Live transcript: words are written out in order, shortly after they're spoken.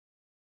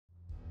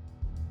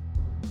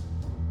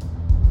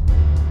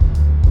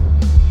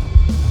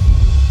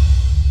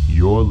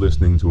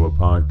listening to a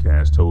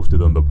podcast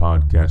hosted on the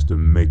Podcaster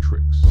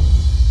Matrix.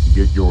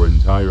 Get your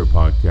entire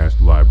podcast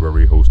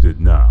library hosted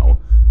now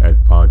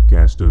at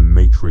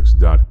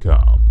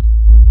podcastermatrix.com.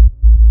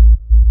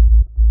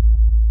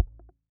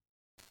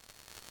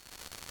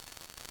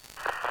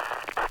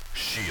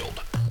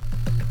 SHIELD.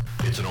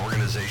 It's an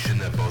organization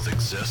that both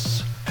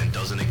exists and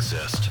doesn't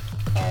exist,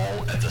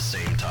 all at the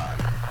same time.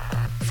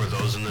 For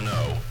those in the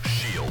know,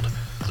 SHIELD,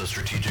 the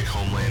Strategic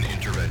Homeland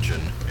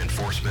Intervention,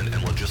 Enforcement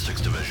and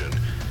Logistics Division,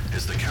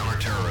 is the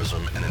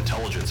counterterrorism and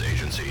intelligence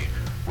agency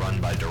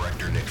run by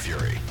Director Nick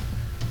Fury.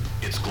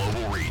 Its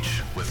global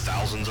reach, with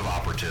thousands of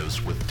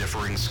operatives with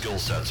differing skill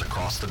sets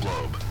across the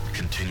globe,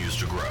 continues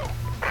to grow.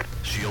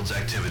 SHIELD's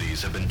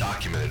activities have been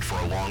documented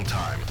for a long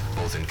time,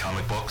 both in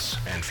comic books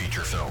and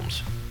feature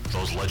films.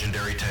 Those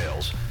legendary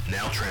tales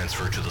now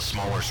transfer to the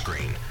smaller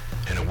screen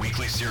in a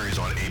weekly series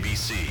on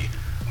ABC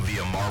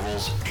via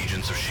Marvel's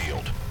Agents of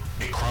S.H.I.E.L.D.,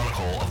 a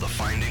chronicle of the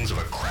findings of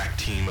a crack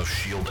team of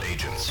S.H.I.E.L.D.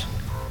 agents.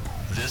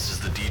 This is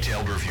the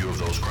detailed review of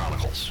those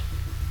chronicles.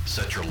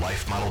 Set your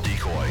life model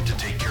decoy to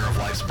take care of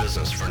life's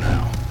business for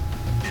now.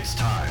 It's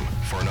time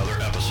for another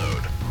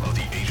episode of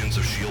the Agents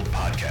of S.H.I.E.L.D.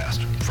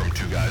 podcast from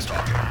Two Guys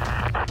Talking.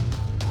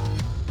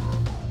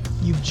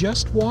 You've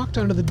just walked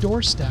onto the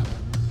doorstep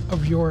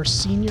of your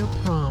senior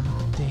prom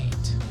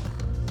date.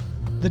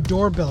 The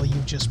doorbell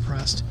you just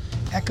pressed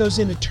echoes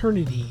in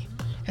eternity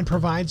and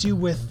provides you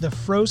with the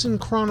frozen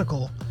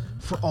chronicle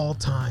for all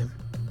time.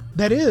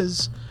 That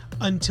is,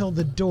 until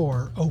the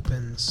door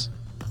opens.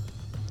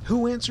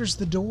 Who answers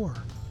the door?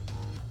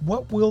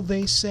 What will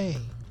they say?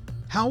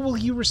 How will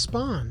you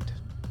respond?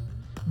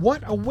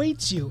 What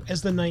awaits you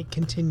as the night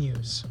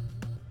continues?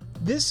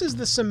 This is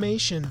the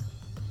summation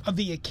of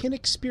the akin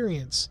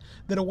experience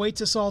that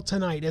awaits us all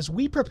tonight as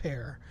we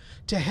prepare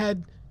to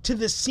head to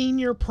the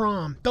senior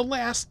prom, the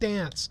last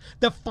dance,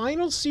 the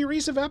final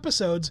series of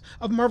episodes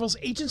of Marvel's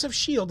Agents of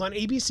S.H.I.E.L.D. on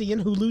ABC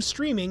and Hulu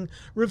streaming,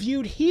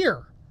 reviewed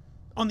here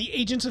on the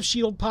Agents of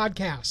S.H.I.E.L.D.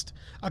 podcast.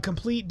 A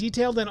complete,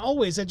 detailed, and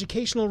always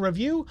educational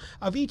review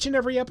of each and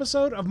every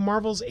episode of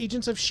Marvel's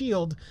Agents of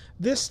S.H.I.E.L.D.,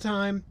 this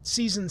time,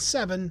 Season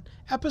 7,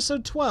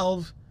 Episode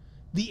 12,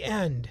 The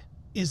End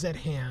is at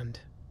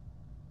Hand.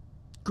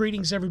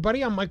 Greetings,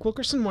 everybody. I'm Mike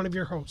Wilkerson, one of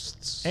your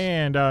hosts.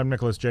 And I'm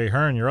Nicholas J.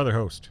 Hearn, your other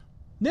host.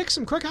 Nick,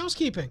 some quick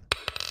housekeeping.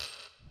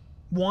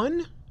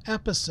 One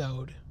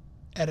episode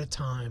at a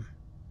time.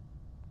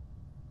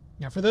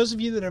 Now, for those of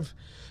you that have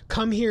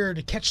come here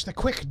to catch the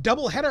quick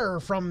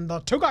doubleheader from the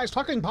Two Guys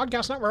Talking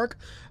Podcast Network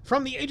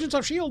from the Agents of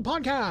S.H.I.E.L.D.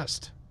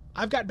 podcast,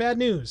 I've got bad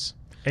news.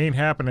 Ain't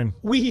happening.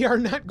 We are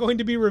not going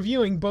to be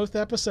reviewing both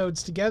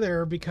episodes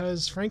together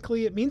because,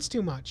 frankly, it means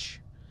too much.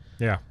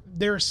 Yeah.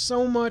 There's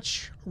so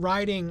much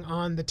riding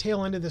on the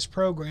tail end of this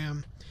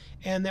program,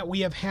 and that we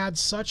have had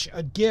such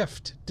a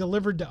gift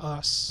delivered to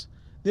us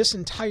this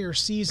entire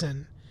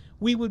season,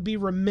 we would be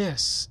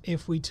remiss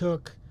if we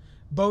took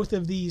both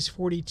of these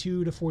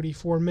 42 to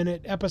 44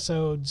 minute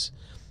episodes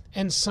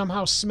and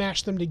somehow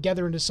smashed them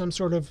together into some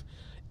sort of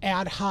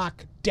ad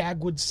hoc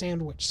Dagwood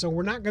sandwich. So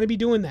we're not going to be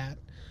doing that.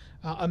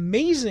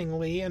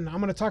 Amazingly, and I'm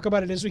going to talk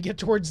about it as we get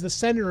towards the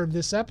center of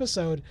this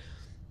episode,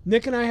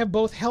 Nick and I have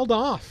both held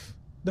off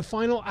the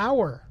final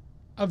hour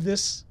of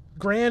this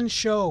grand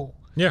show.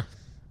 Yeah.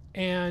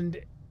 And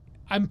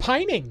I'm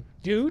pining,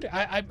 dude.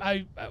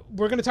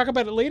 We're going to talk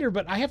about it later,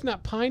 but I have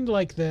not pined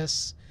like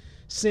this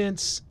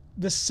since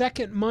the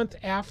second month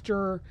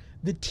after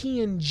the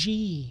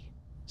TNG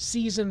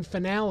season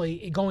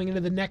finale going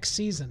into the next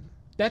season.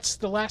 That's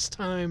the last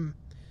time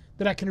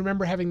that I can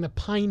remember having the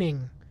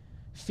pining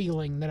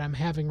feeling that I'm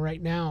having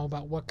right now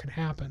about what could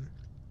happen.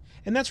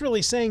 And that's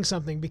really saying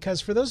something,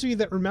 because for those of you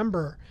that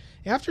remember,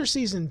 after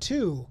season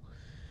 2,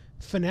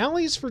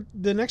 finales for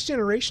the next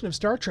generation of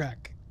Star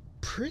Trek,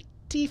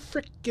 pretty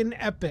freaking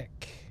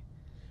epic.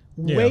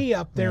 Yeah, way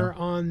up there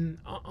on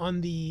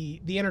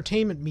the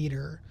entertainment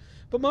meter.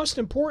 But most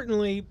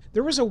importantly,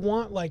 there was a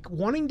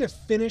wanting to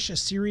finish a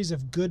series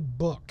of good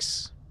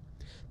books.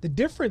 The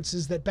difference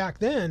is that back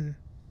then,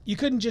 you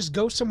couldn't just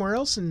go somewhere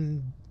else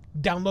and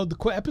download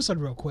the episode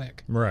real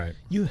quick. Right.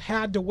 You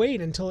had to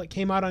wait until it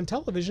came out on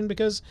television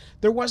because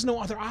there was no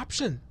other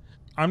option.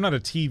 I'm not a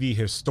TV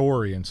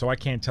historian, so I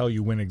can't tell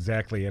you when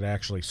exactly it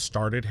actually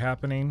started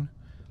happening,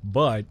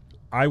 but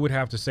I would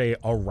have to say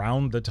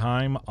around the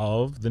time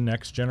of the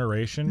Next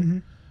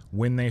Generation,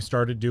 when they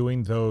started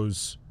doing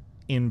those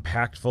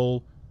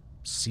impactful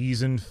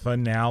season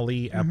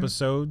finale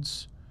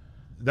episodes,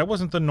 that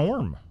wasn't the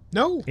norm.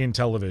 No. In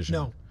television.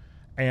 No.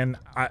 And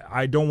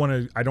I don't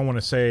want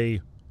to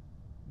say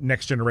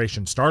Next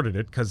Generation started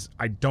it, because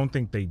I don't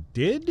think they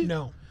did.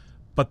 No.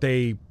 But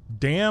they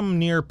damn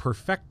near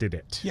perfected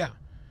it. Yeah.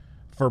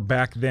 For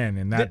back then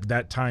in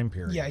that time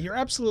period. Yeah, you're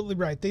absolutely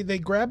right. They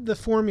grabbed the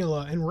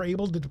formula and were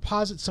able to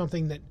deposit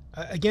something that,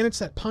 again, it's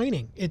that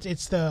pining.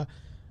 It's the,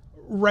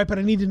 right, but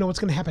I need to know what's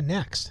going to happen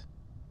next.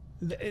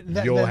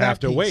 You'll have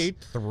to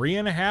wait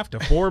 3.5 to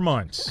 4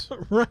 months.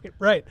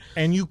 Right.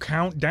 And you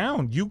count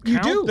down. You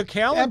count the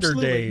calendar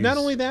Absolutely. days. Not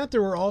only that,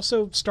 there were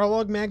also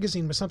Starlog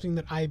magazine was something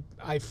that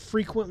I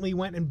frequently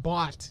went and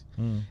bought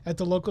at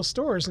the local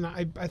stores, and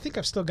I think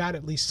I've still got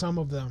at least some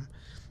of them.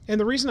 And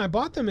the reason I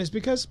bought them is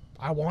because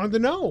I wanted to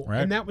know,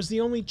 and that was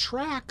the only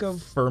track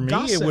of For me,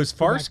 gossip it was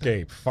for back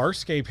then. Farscape.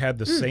 Farscape had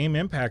the same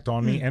impact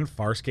on me, and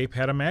Farscape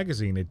had a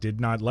magazine. It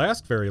did not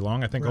last very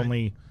long. I think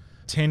only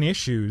 10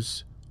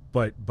 issues.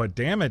 But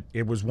damn it,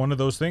 it was one of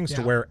those things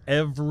to where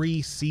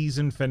every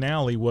season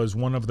finale was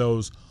one of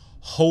those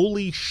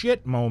holy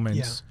shit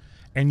moments,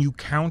 and you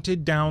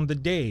counted down the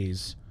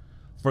days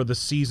for the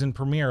season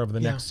premiere of the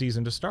next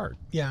season to start.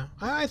 Yeah.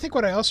 I think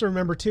what I also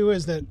remember, too,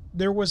 is that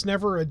there was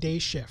never a day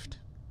shift.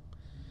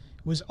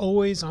 It was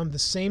always on the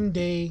same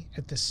day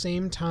at the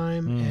same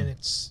time, and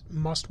it's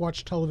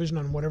must-watch television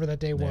on whatever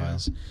that day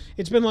was.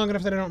 It's been long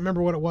enough that I don't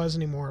remember what it was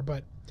anymore,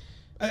 but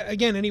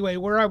again, anyway,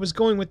 where I was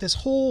going with this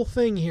whole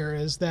thing here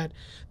is that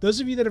those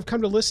of you that have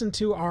come to listen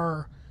to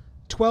our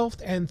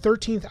 12th and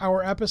 13th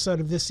hour episode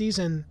of this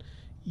season,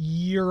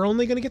 you're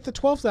only going to get the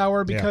 12th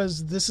hour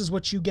because this is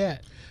what you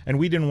get. And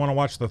we didn't want to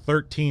watch the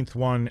 13th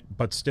one,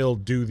 but still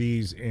do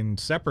these in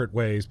separate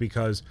ways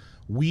because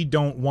we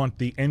don't want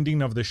the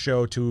ending of the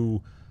show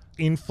to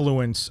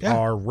influence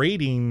our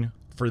rating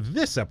for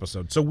this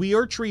episode. So we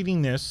are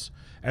treating this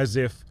as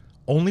if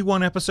only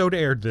one episode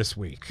aired this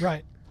week.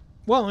 Right.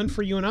 Well, and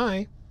for you and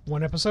I,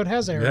 one episode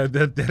has aired.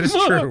 That is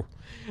true.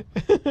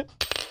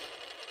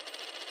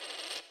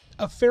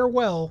 A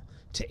farewell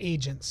to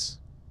agents.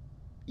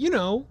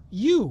 You,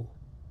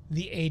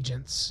 the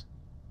agents.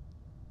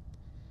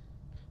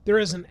 There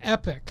is an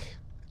epic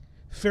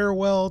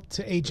farewell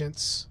to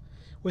agents,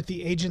 with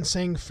the agents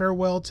saying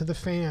farewell to the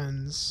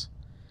fans,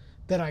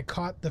 that I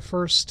caught the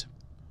first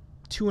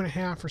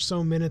 2.5 or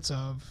so minutes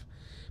of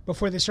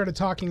before they started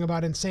talking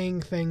about and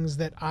saying things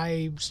that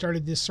I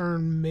started to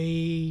discern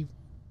may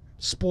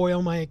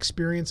spoil my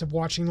experience of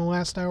watching the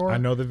last hour. I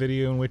know the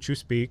video in which you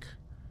speak.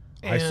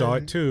 I saw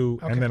it too,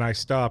 and then I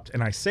stopped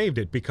and I saved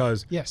it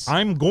because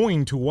I'm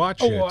going to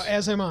watch it.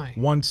 As am I.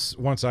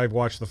 Once I've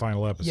watched the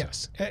final episode.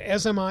 Yes,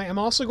 as am I. I'm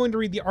also going to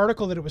read the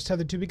article that it was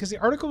tethered to because the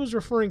article was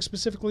referring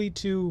specifically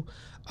to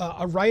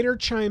a writer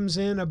chimes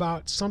in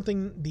about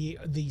something,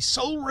 the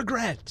sole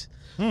regret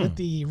that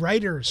the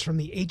writers from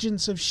the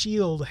Agents of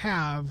S.H.I.E.L.D.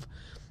 have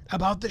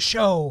about the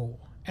show.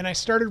 And I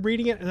started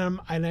reading it, and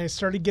I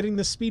started getting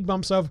the speed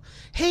bumps of,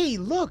 hey,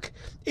 look,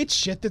 it's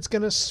shit that's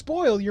going to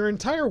spoil your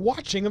entire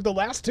watching of the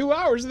last 2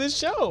 hours of this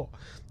show.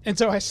 And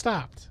so I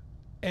stopped.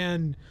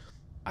 And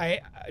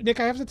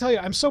Nick, I have to tell you,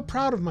 I'm so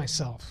proud of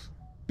myself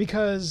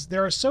because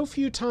there are so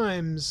few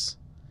times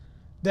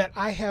that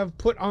I have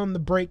put on the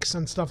brakes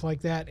on stuff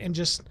like that and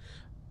just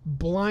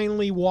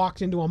blindly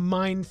walked into a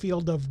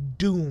minefield of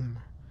doom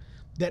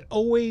that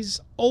always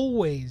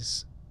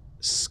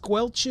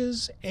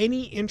squelches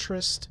any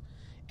interest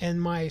and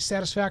my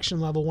satisfaction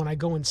level when I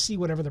go and see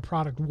whatever the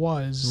product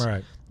was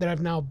that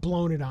I've now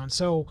blown it on.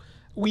 So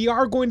we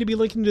are going to be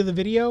linking to the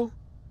video,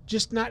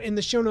 just not in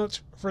the show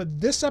notes for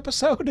this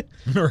episode.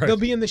 They'll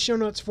be in the show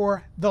notes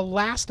for the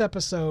last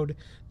episode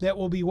that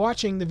we'll be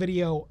watching the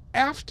video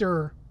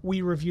after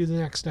we review the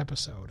next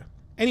episode.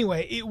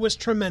 Anyway, it was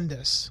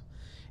tremendous.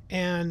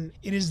 And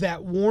it is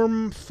that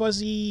warm,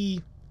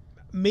 fuzzy,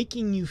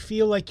 making you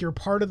feel like you're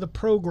part of the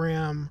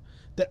program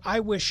that I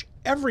wish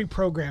every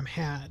program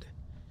had,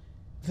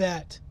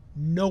 that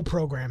no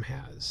program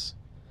has.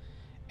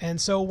 And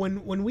so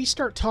when we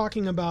start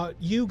talking about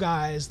you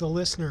guys, the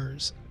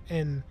listeners,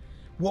 and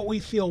what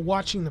we feel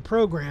watching the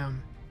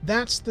program,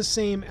 that's the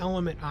same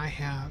element I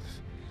have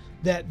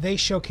that they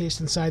showcased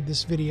inside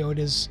this video. It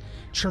is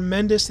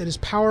tremendous, it is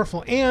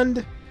powerful,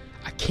 and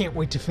I can't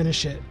wait to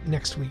finish it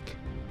next week.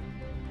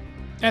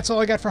 That's all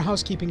I got for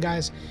housekeeping,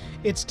 guys.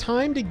 It's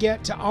time to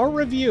get to our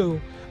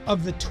review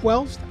of the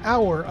 12th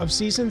hour of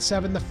Season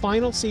 7, the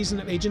final season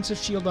of Agents of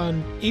S.H.I.E.L.D.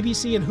 on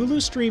ABC and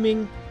Hulu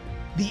streaming.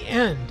 The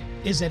end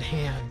is at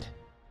hand.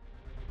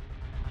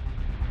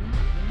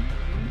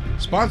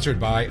 Sponsored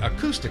by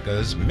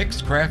Acoustica's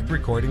Mixedcraft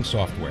recording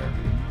software,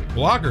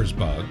 Blogger's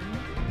Bug,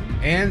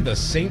 and the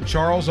St.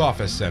 Charles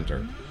Office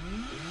Center.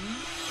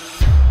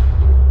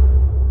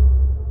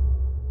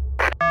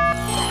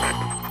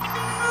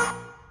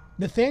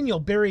 Nathaniel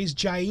buries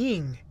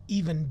Jiaying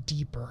even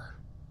deeper.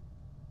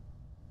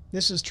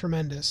 This is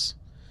tremendous.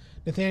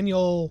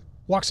 Nathaniel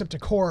walks up to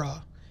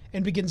Cora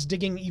and begins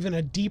digging even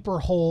a deeper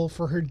hole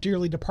for her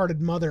dearly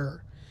departed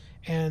mother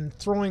and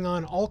throwing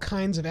on all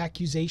kinds of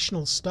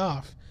accusational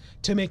stuff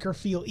to make her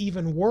feel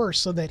even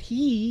worse so that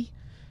he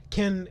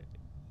can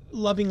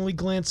lovingly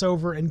glance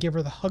over and give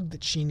her the hug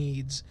that she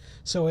needs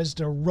so as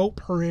to rope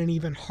her in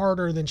even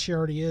harder than she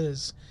already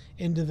is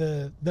into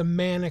the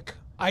manic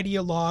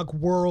ideologue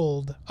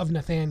world of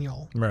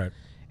Nathaniel. Right.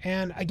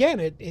 And again,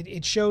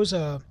 it shows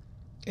a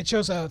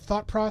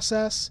thought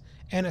process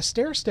and a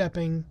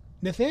stair-stepping.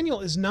 Nathaniel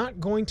is not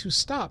going to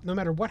stop no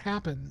matter what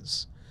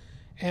happens.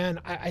 And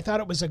I thought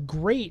it was a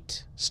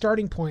great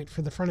starting point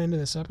for the front end of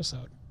this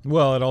episode.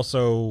 Well, it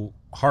also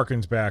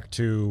harkens back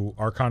to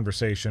our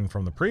conversation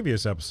from the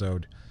previous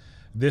episode.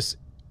 This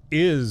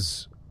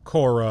is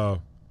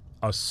Cora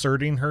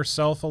asserting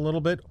herself a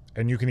little bit,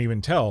 and you can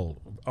even tell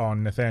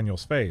on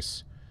Nathaniel's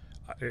face.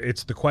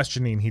 It's the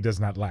questioning he does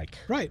not like.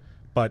 Right.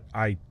 But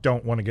I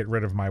don't want to get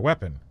rid of my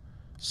weapon.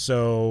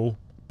 So,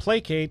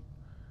 placate.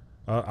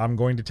 I'm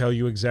going to tell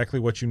you exactly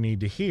what you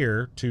need to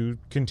hear to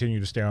continue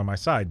to stay on my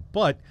side.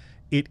 But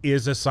it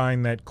is a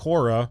sign that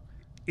Cora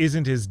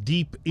isn't as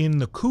deep in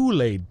the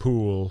Kool-Aid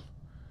pool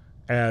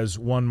as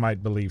one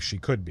might believe she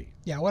could be.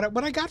 Yeah,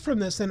 what I got from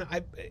this, and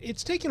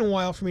it's taken a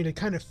while for me to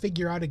kind of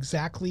figure out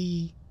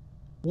exactly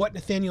what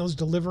Nathaniel is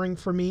delivering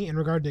for me in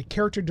regard to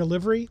character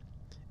delivery,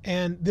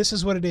 and this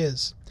is what it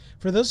is.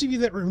 For those of you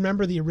that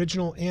remember the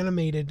original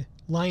animated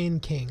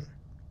Lion King,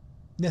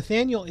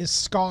 Nathaniel is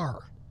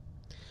Scar.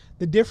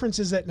 The difference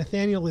is that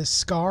Nathaniel is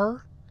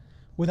Scar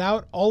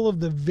without all of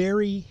the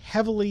very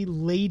heavily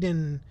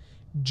laden,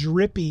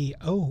 drippy,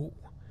 oh,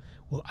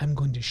 well, I'm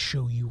going to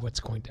show you what's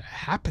going to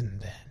happen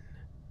then.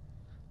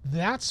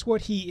 That's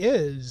what he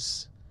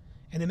is,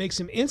 and it makes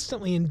him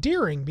instantly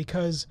endearing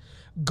because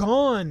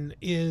gone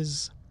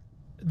is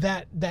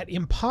that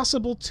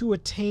impossible to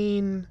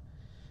attain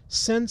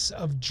sense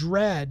of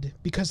dread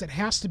because it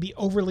has to be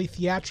overly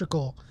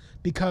theatrical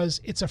because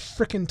it's a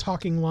frickin'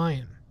 talking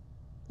lion.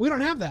 We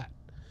don't have that.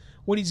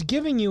 What he's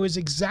giving you is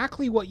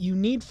exactly what you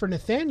need for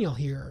Nathaniel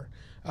here.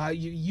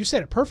 You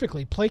said it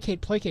perfectly.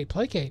 Placate, placate,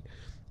 placate.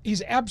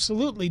 He's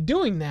absolutely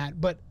doing that,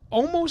 but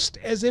almost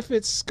as if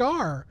it's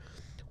Scar.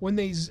 When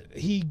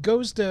he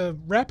goes to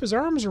wrap his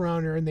arms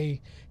around her and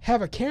they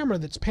have a camera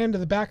that's panned to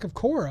the back of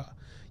Cora,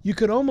 you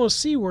could almost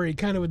see where he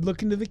kind of would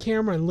look into the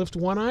camera and lift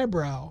one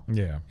eyebrow.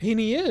 Yeah. And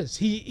he is.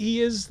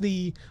 He is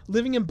the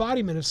living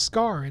embodiment of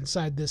Scar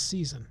inside this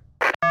season.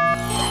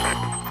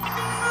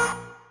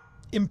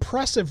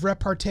 Impressive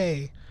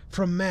repartee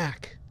from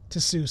Mac to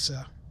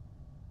Sousa.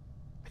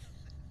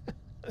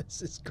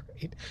 This is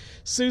great.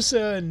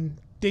 Sousa and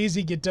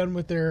Daisy get done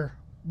with their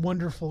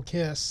wonderful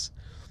kiss,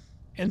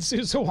 and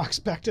Sousa walks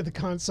back to the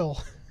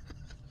console.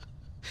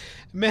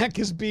 Mac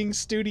is being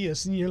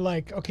studious, and you're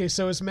like, okay,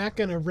 so is Mac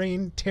going to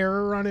rain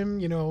terror on him?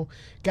 You know,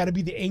 got to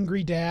be the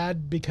angry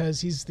dad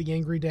because he's the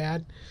angry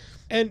dad.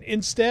 And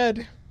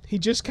instead, he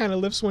just kind of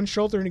lifts one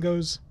shoulder and he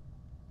goes,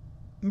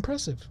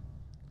 impressive.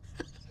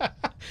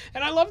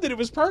 And I loved it. It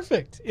was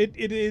perfect.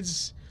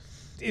 It's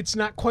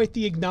not quite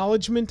the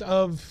acknowledgement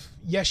of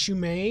yes, you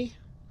may,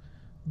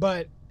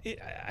 but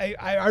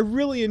I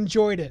really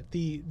enjoyed it.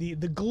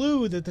 The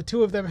glue that the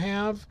two of them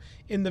have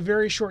in the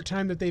very short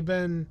time that they've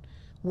been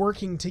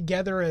working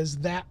together as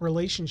that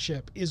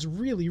relationship is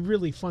really,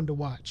 really fun to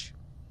watch.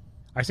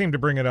 I seem to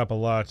bring it up a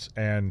lot,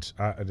 and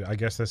I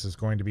guess this is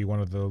going to be one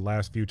of the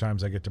last few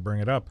times I get to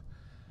bring it up.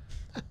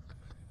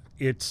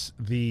 It's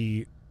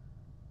the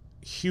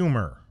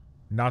humor,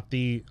 not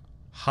the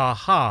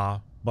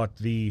ha-ha, but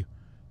the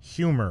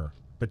humor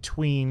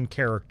between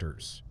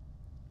characters,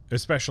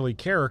 especially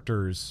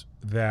characters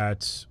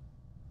that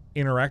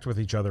interact with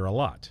each other a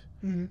lot.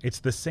 Mm-hmm. It's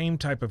the same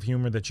type of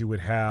humor that you would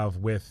have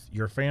with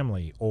your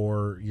family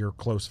or your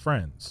close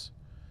friends.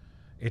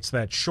 It's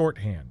that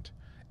shorthand.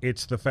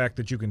 It's the fact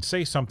that you can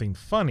say something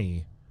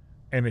funny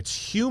and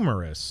it's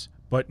humorous,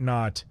 but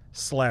not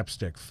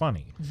slapstick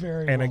funny.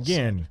 Very and well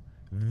again,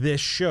 said.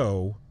 This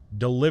show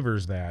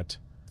delivers that.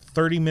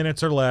 30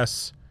 minutes or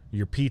less,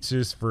 your pizza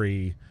is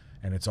free,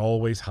 and it's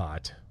always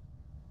hot.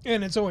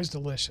 And it's always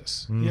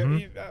delicious.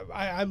 Mm-hmm.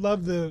 I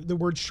love the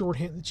word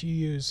shorthand that you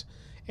use.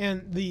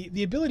 And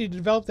the ability to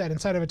develop that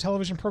inside of a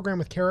television program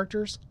with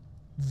characters,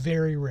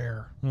 very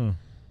rare.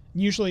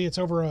 Usually it's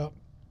over a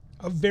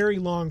very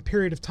long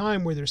period of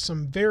time where there's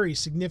some very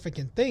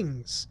significant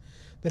things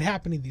that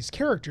happen to these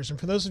characters. And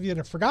for those of you that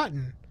have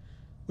forgotten,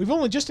 we've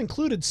only just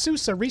included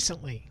Sousa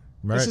recently.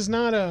 Right. This is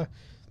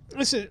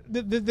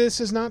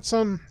not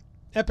some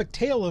epic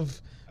tale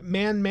of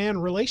man-man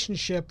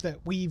relationship that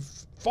we've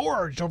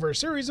forged over a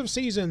series of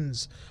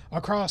seasons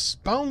across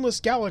boundless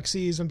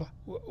galaxies, and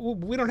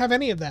we don't have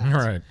any of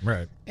that.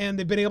 Right. And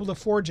they've been able to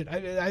forge it.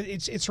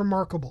 It's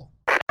remarkable.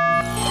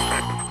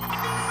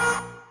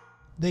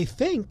 They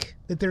think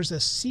that there's a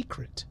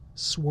secret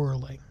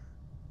swirling.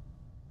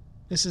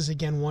 This is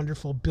again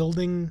wonderful.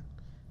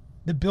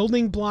 The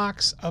building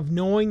blocks of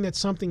knowing that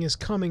something is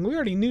coming. We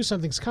already knew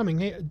something's coming.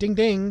 Hey, ding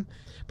ding.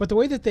 But the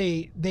way that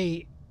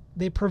they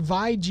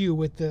provide you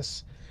with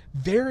this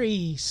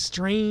very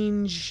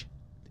strange,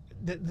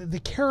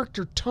 the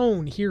character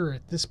tone here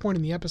at this point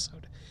in the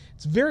episode,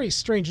 it's very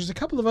strange. There's a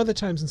couple of other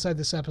times inside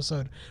this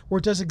episode where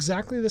it does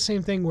exactly the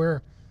same thing,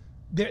 where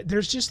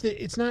there's just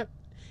it's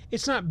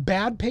not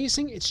bad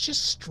pacing, it's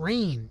just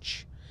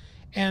strange.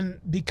 And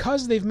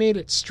because they've made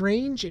it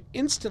strange, it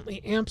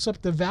instantly amps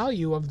up the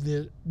value of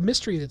the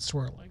mystery that's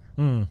swirling.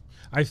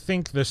 I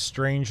think the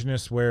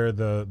strangeness where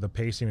the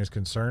pacing is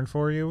concerned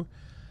for you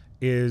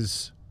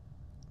is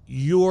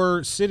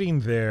you're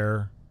sitting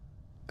there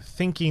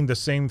thinking the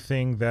same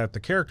thing that the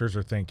characters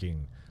are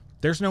thinking.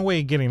 There's no way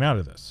of getting out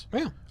of this.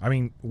 Yeah. I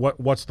mean,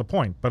 what's the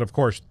point? But of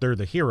course, they're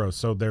the heroes,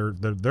 so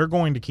they're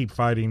going to keep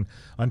fighting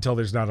until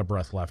there's not a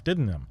breath left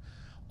in them.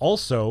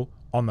 Also,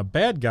 on the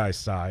bad guy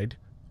side,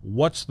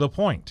 what's the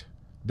point?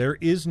 There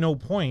is no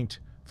point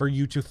for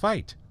you to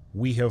fight.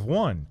 We have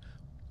won.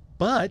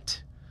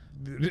 But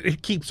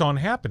it keeps on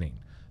happening.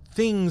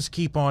 Things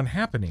keep on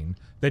happening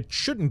that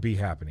shouldn't be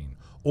happening,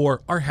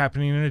 or are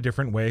happening in a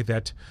different way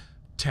that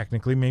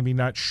technically maybe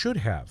not should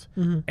have.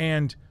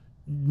 And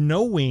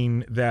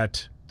knowing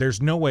that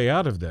there's no way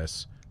out of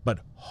this, but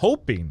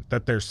hoping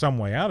that there's some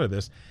way out of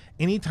this,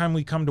 anytime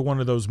we come to one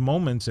of those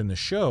moments in the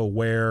show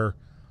where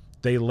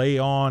they lay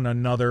on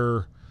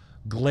another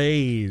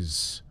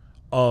glaze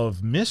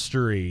of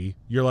mystery,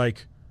 you're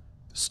like,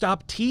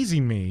 stop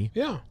teasing me.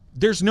 Yeah.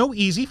 There's no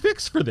easy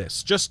fix for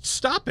this. Just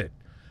stop it.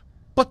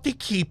 But they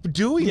keep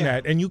doing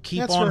that, and you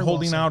keep That's on very well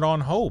holding said. out on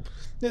hope.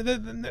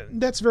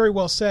 That's very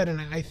well said, and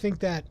I think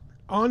that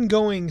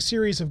ongoing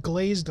series of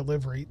glaze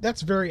delivery,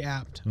 that's very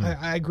apt.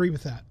 I agree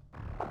with that.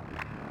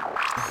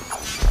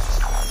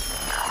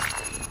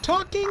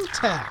 Talking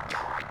tech.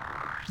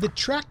 The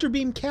tractor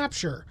beam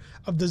capture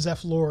of the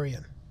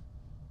Zephlorian.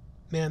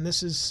 Man,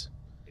 it's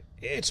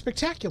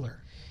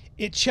spectacular.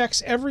 It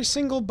checks every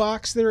single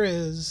box there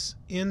is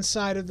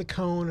inside of the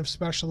cone of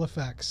special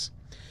effects.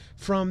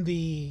 From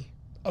the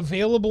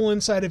available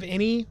inside of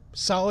any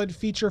solid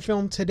feature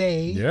film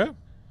today. Yeah.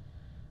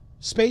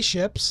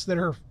 Spaceships that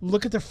are,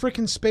 look at the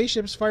frickin'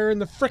 spaceships firing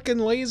the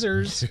frickin'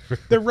 lasers.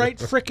 They're right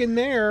frickin'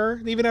 there.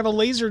 They even have a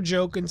laser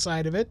joke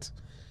inside of it.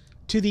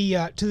 To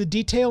the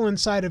detail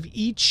inside of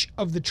each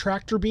of the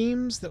tractor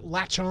beams that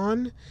latch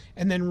on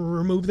and then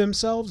remove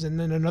themselves, and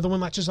then another one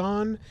latches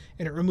on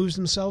and it removes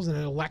themselves and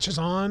it latches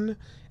on.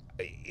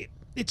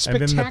 It's spectacular.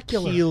 And then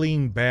the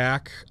peeling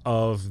back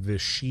of the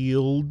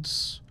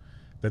shields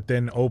that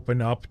then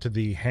open up to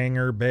the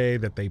hangar bay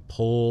that they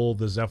pull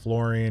the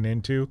Zephlorian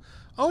into.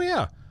 Oh,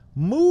 yeah.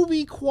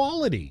 Movie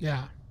quality.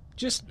 Yeah.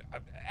 Just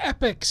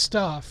epic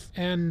stuff.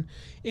 And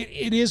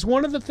it is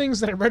one of the things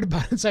that I read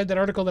about inside that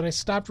article that I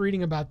stopped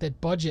reading about,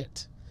 that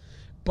budget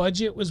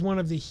was one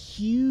of the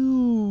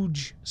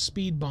huge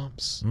speed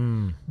bumps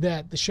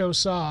that the show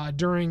saw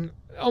during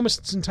almost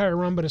its entire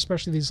run, but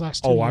especially these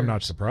last 2 years. Oh, I'm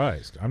not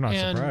surprised.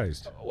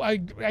 Surprised. I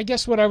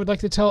guess what I would like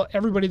to tell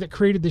everybody that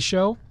created the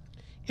show,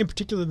 in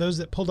particular those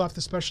that pulled off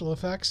the special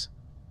effects,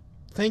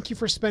 thank you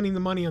for spending the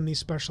money on these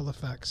special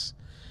effects.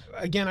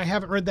 Again, I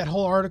haven't read that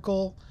whole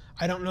article.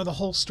 I don't know the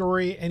whole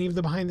story, any of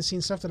the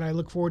behind-the-scenes stuff that I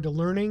look forward to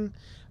learning,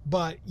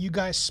 but you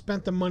guys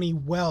spent the money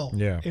well.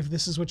 Yeah. If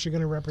this is what you're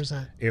going to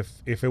represent.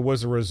 If it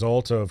was a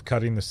result of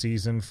cutting the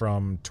season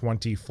from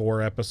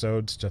 24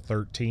 episodes to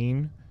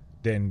 13,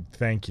 then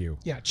thank you.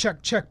 Yeah,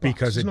 check box.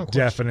 Because There's it no question.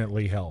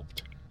 definitely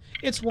helped.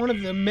 It's one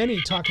of the many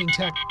talking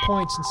tech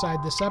points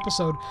inside this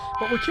episode,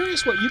 but we're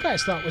curious what you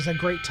guys thought was a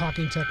great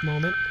talking tech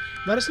moment.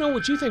 Let us know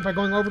what you think by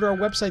going over to our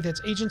website. That's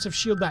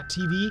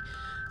agentsofshield.tv.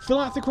 Fill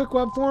out the quick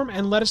web form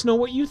and let us know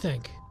what you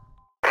think.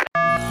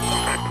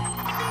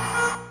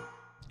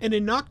 An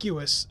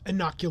innocuous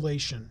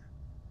inoculation.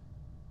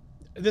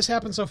 This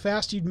happened so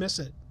fast you'd miss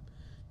it.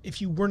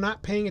 If you were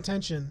not paying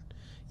attention,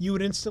 you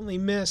would instantly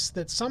miss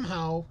that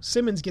somehow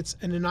Simmons gets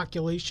an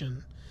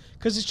inoculation.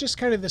 Because it's just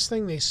kind of this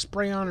thing they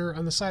spray on her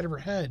on the side of her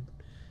head.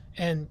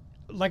 And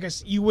like I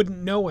said, you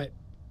wouldn't know it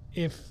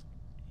if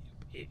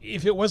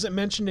it wasn't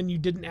mentioned and you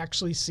didn't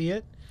actually see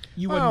it.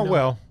 You wouldn't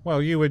know. Well,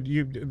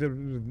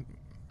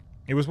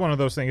 it was one of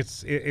those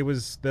things. It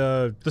was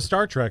the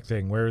Star Trek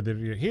thing where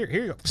here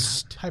you go.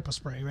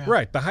 Hypospray, yeah.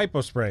 Right, the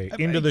hypospray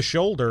into the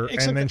shoulder,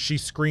 and then she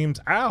screams,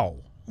 "Ow!"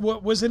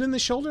 What was it in the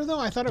shoulder though?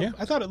 I thought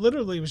it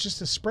literally was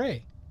just a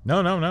spray.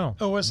 No.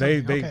 Oh, it was they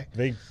something. Okay.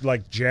 they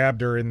like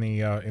jabbed her in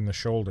the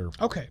shoulder.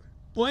 Okay.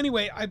 Well,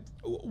 anyway,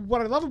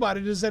 what I love about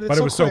it is that But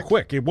it was so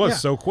quick. It was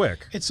so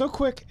quick. It's so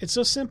quick. It's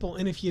so simple.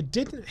 And if you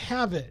didn't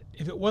have it,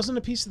 if it wasn't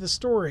a piece of the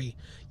story,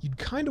 you'd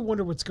kind of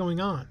wonder what's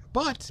going on.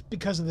 But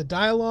because of the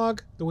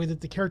dialogue, the way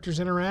that the characters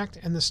interact,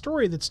 and the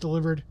story that's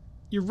delivered,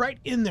 you're right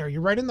in there.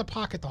 You're right in the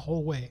pocket the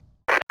whole way.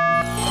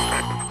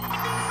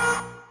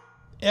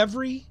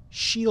 Every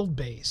shield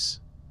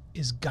base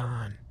is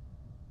gone.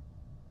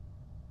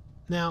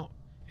 Now,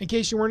 in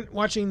case you weren't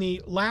watching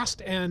the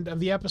last end of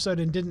the episode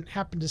and didn't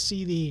happen to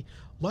see the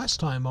last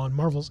time on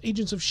Marvel's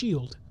Agents of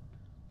S.H.I.E.L.D.,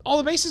 all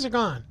the bases are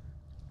gone.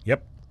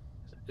 Yep.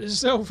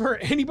 So for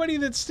anybody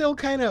that's still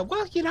kind of,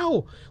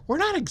 we're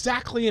not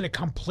exactly in a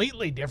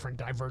completely different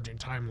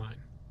divergent timeline.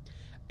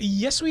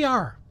 Yes, we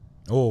are.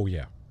 Oh,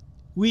 yeah.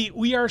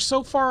 We are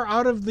so far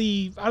out of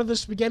the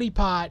spaghetti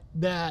pot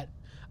that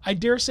I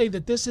dare say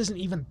that this isn't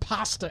even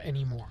pasta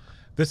anymore.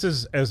 This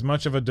is as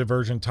much of a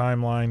divergent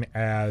timeline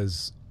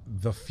as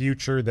the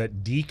future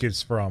that Deke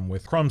is from,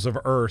 with Crumbs of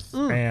Earth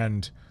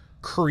and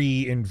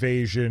Kree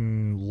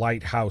invasion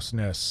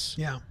lighthouseness.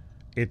 Yeah.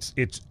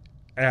 It's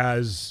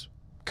as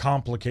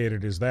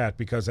complicated as that,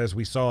 because as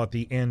we saw at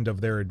the end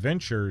of their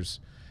adventures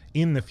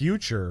in the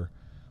future,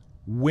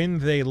 when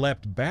they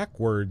leapt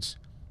backwards,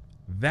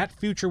 that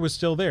future was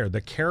still there.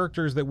 The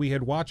characters that we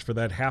had watched for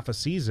that half a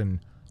season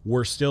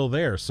were still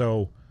there.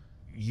 So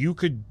you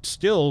could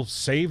still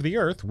save the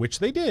Earth, which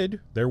they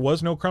did. There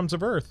was no Crumbs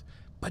of Earth.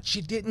 But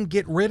you didn't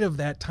get rid of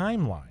that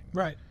timeline.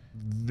 Right.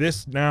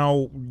 this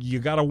now, you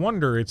got to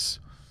wonder,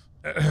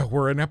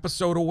 we're an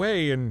episode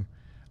away, and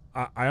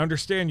I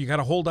understand you got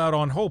to hold out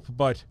on hope,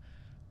 but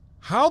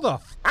how the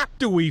f***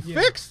 do we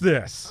fix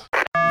this?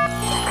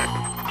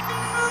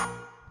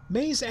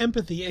 May's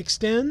empathy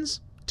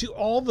extends to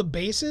all the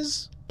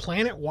bases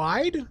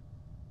planet-wide?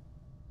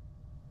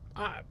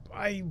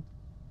 I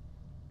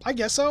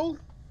guess so.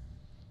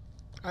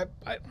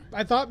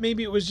 I thought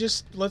maybe it was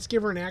just, let's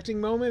give her an acting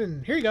moment,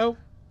 and here you go.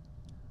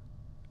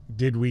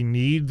 Did we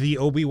need the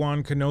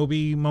Obi-Wan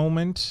Kenobi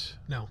moment?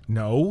 No.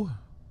 No?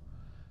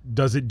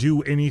 Does it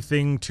do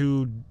anything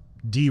to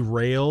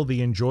derail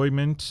the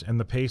enjoyment and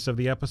the pace of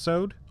the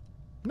episode?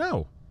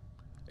 No.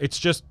 It's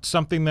just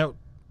something that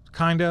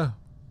kind of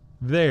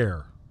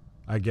there,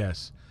 I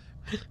guess.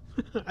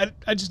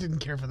 I just didn't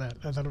care for that.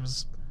 I thought it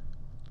was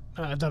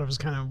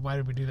kind of, why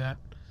did we do that?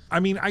 I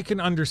mean, I can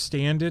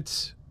understand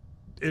it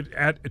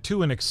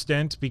to an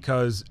extent,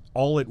 because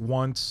all at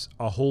once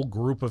a whole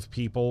group of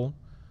people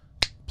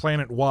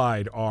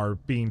planet-wide are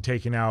being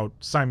taken out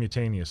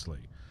simultaneously.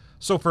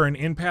 So for an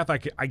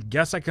empath, I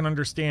guess I can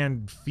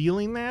understand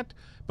feeling that,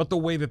 but the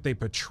way that they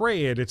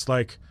portray it, it's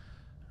like,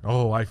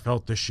 oh, I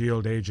felt the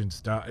S.H.I.E.L.D. agents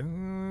die.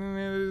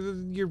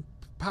 Your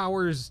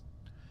powers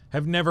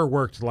have never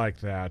worked like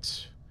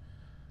that.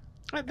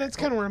 That's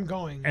kind of where I'm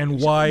going.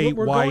 And why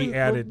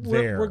add it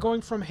there? We're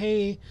going from,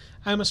 hey,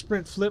 I'm a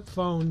Sprint flip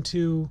phone,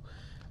 to,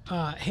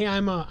 hey,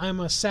 I'm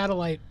a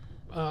satellite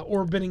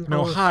orbiting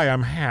No, Earth. hi,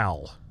 I'm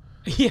Hal.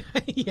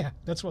 Yeah,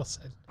 that's well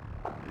said.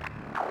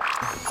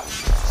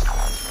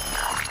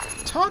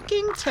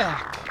 Talking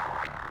Tech,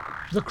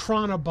 the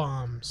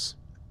Chronobombs.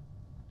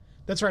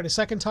 That's right, a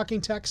second Talking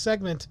Tech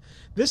segment.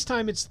 This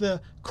time it's the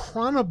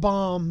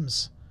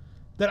Chronobombs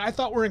that I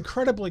thought were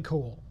incredibly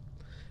cool.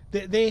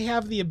 They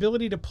have the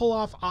ability to pull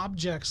off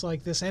objects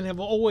like this, and have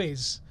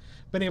always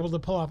been able to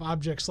pull off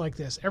objects like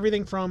this.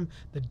 Everything from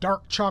the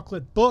Dark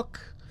Chocolate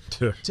Book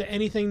to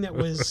anything that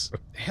was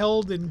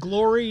held in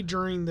glory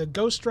during the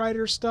Ghost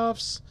Rider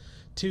stuffs,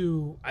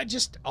 to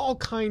just all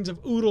kinds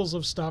of oodles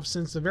of stuff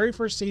since the very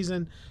first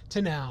season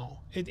to now.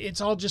 It's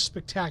all just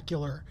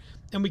spectacular.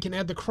 And we can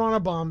add the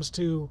Chronobombs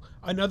to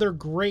another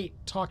great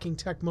Talking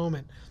Tech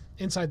moment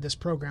inside this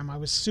program. I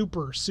was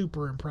super,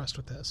 super impressed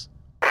with this.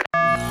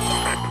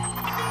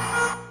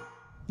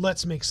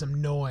 Let's make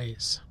some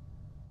noise.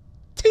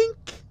 Tink!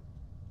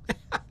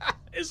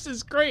 This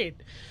is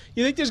great.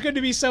 You think there's going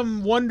to be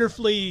some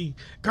wonderfully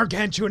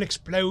gargantuan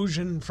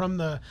explosion from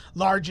the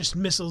largest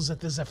missiles that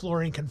the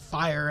Zeflorian can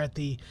fire at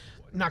the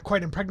not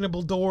quite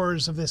impregnable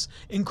doors of this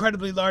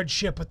incredibly large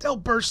ship, but they'll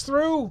burst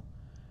through.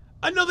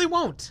 No, they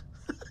won't.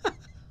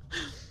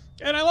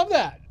 And I love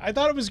that. I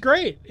thought it was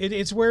great.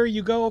 It's where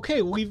you go,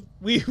 okay, we've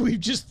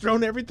just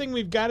thrown everything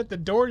we've got at the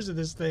doors of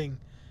this thing,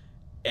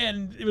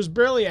 and it was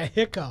barely a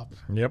hiccup.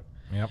 Yep.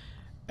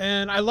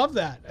 And I love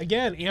that.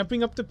 Again,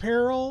 amping up the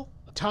peril,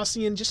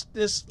 tossing in just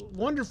this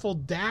wonderful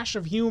dash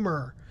of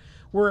humor,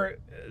 where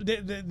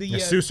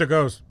Sousa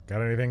goes,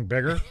 got anything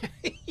bigger?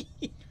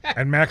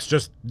 And Max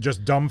just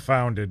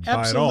dumbfounded by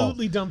it all.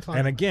 Absolutely dumbfounded.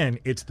 And again,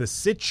 it's the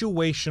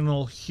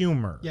situational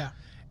humor. Yeah.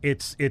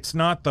 It's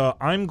not the,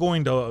 I'm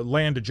going to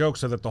land a joke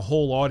so that the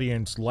whole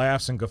audience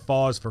laughs and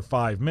guffaws for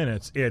 5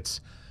 minutes.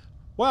 It's,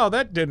 wow,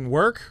 that didn't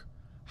work.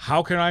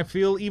 How can I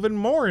feel even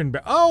more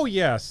oh,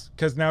 yes,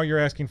 because now you're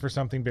asking for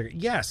something bigger.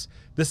 Yes,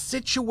 the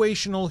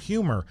situational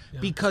humor,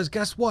 because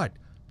guess what?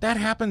 That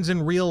happens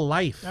in real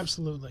life.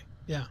 Absolutely.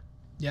 Yeah.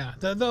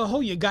 The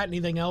whole you got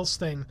anything else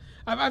thing.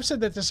 I've said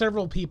that to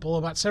several people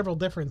about several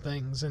different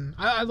things, and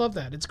I love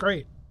that. It's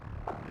great.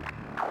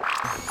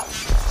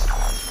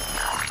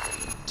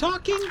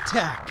 Talking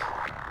Tech,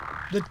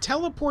 the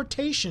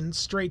teleportation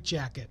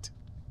straitjacket.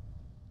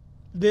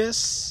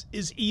 This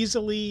is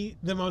easily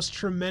the most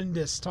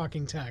tremendous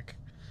Talking Tech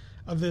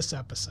of this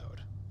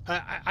episode.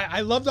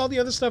 I loved all the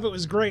other stuff. It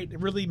was great. It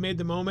really made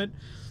the moment.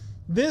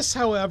 This,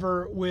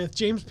 however, with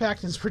James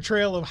Paxton's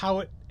portrayal of how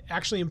it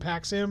actually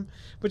impacts him,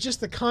 but just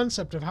the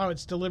concept of how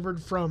it's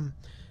delivered from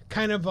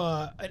kind of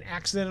an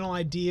accidental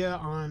idea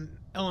on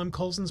L.M.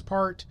 Coulson's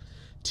part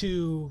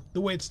to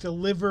the way it's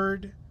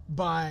delivered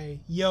by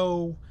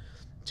Yo,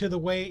 to the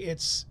way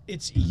it's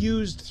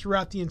used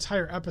throughout the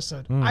entire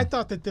episode. I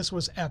thought that this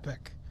was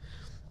epic.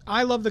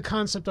 I love the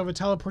concept of a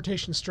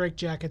teleportation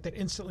straitjacket that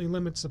instantly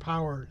limits the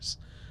powers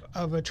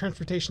of a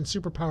transportation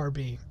superpower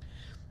being.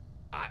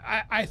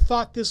 I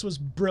thought this was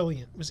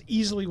brilliant. It was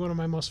easily one of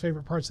my most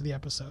favorite parts of the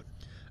episode.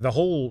 The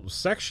whole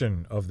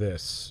section of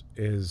this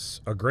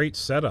is a great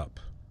setup.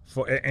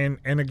 And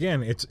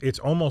again, it's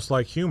almost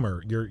like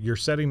humor. You're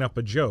setting up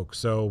a joke.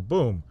 So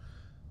boom,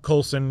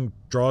 Coulson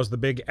draws the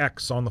big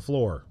X on the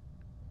floor.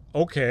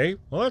 Okay,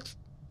 well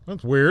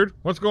that's weird.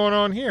 What's going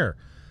on here?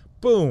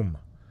 Boom,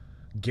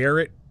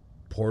 Garrett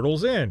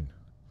portals in.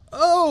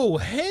 Oh,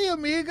 hey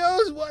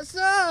amigos, what's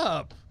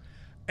up?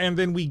 And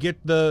then we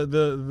get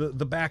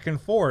the back and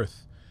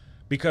forth,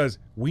 because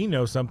we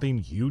know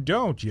something you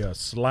don't, you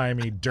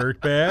slimy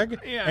dirtbag.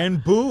 Yeah.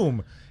 And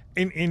boom,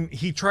 and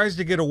he tries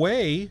to get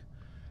away.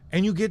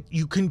 And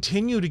you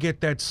continue to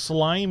get that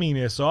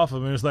sliminess off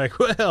of him. It's like,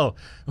 well,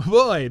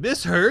 boy,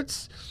 this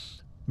hurts.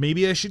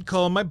 Maybe I should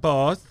call my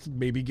boss,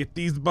 maybe get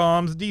these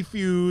bombs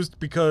defused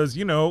because,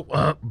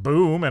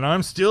 boom, and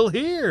I'm still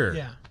here.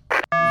 Yeah.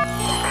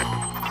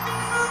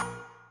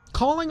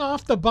 Calling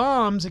off the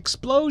bombs,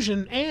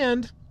 explosion,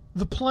 and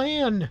the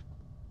plan.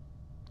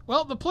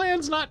 Well, the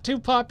plan's not too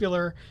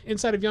popular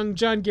inside of young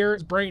John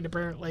Garrett's brain,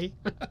 apparently.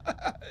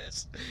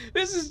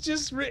 This is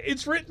just,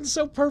 it's written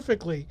so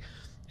perfectly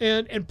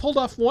and pulled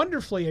off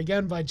wonderfully,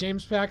 again, by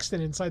James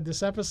Paxton inside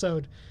this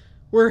episode,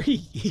 where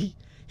he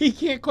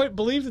can't quite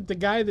believe that the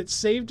guy that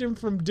saved him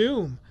from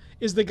Doom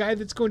is the guy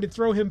that's going to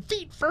throw him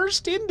feet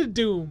first into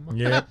Doom.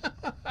 Yeah.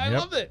 I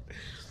love it.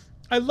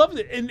 I love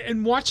it.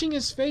 And watching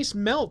his face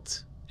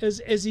melt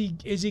as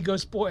he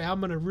goes, boy,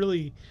 I'm going to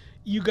really,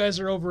 you guys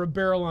are over a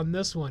barrel on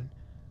this one.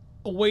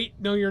 Oh, wait,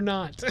 no, you're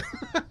not.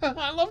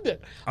 I loved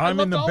it. I'm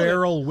in the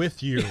barrel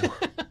with you.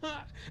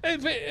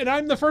 And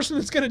I'm the first one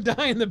that's going to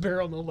die in the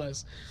barrel, no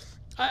less.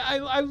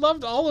 I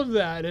loved all of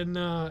that. And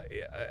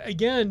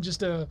again,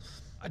 just a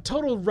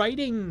total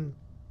writing,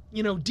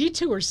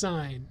 detour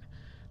sign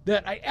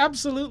that I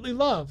absolutely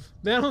love.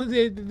 Not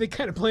only they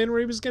kind of plan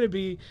where he was going to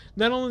be,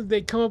 not only did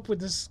they come up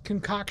with this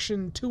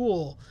concoction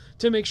tool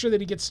to make sure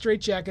that he gets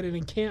straitjacketed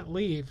and can't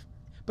leave,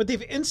 but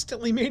they've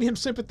instantly made him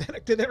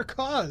sympathetic to their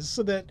cause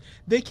so that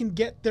they can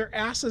get their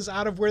asses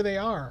out of where they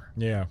are.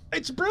 Yeah.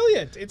 It's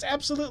brilliant. It's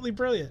absolutely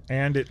brilliant.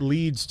 And it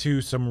leads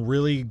to some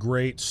really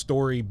great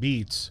story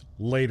beats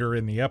later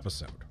in the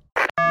episode.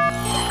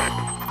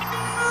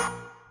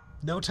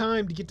 No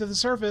time to get to the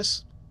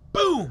surface.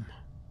 Boom!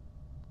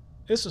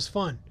 This was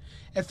fun.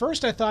 At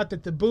first I thought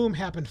that the boom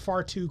happened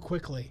far too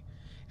quickly.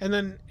 And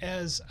then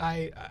as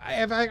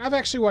I've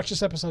actually watched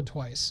this episode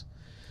twice.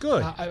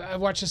 Good. I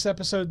watched this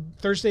episode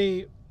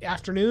Thursday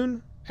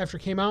afternoon after it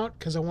came out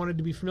because I wanted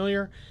to be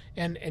familiar,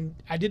 and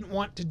I didn't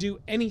want to do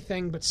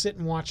anything but sit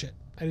and watch it.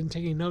 I didn't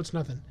take any notes,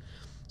 nothing.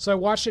 So I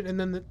watched it, and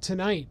then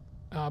tonight,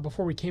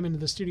 before we came into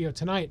the studio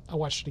tonight, I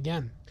watched it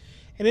again.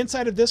 And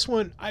inside of this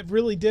one, I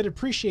really did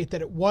appreciate that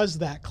it was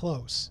that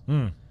close.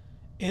 Mm.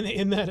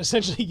 In that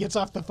essentially he gets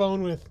off the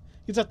phone with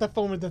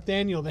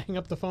Nathaniel. They hang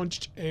up the phone,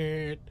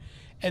 and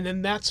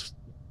then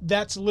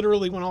that's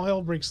literally when all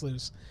hell breaks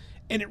loose.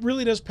 And it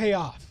really does pay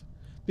off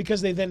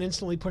because they then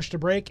instantly push to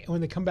break. And when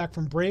they come back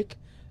from break,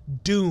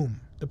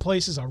 Doom. The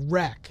place is a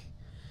wreck.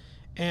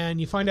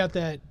 And you find out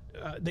that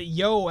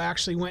Yo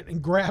actually went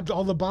and grabbed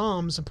all the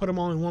bombs and put them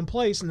all in one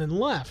place and then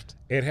left.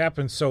 It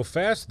happened so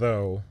fast,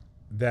 though,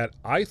 that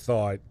I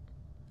thought,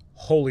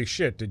 holy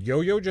shit, did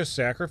Yo-Yo just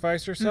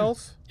sacrifice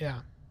herself? Yeah.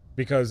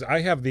 Because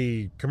I have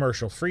the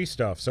commercial-free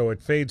stuff, so it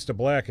fades to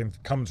black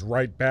and comes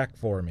right back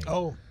for me.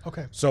 Oh,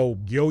 okay. So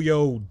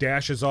Yo-Yo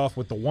dashes off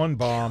with the one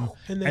bomb,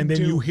 and then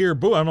Doom. you hear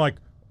boom. I'm like,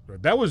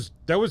 that was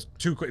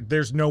too quick.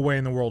 There's no way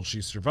in the world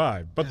she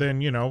survived. But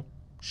then,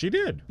 she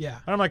did. Yeah.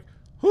 And I'm like,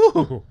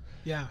 whoo.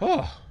 Yeah.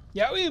 Oh.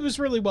 Yeah, it was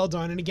really well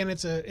done. And again,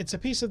 it's a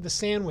piece of the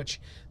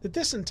sandwich that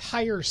this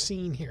entire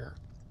scene here,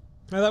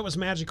 that was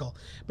magical.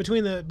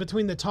 Between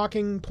the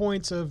talking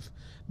points of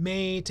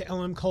May to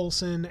L.M.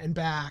 Coulson and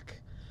back,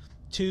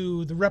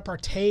 to the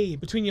repartee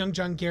between young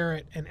John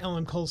Garrett and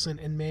L.M. Coulson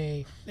and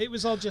May. It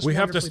was all just we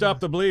have to stop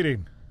done. the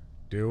bleeding.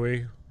 Do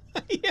we?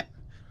 Yeah.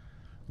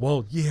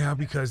 Well, yeah,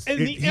 because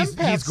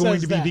he's going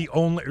to be the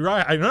only...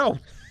 Right, I know.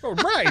 Oh,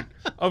 right.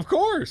 Of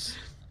course.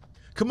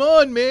 Come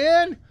on,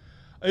 man.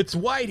 It's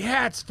white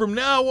hats from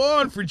now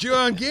on for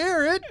John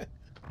Garrett.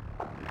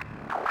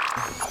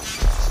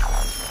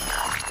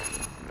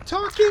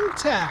 Talking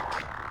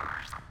tech.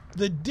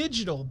 The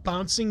digital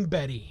bouncing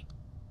Betty.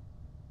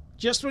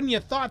 Just when you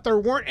thought there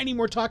weren't any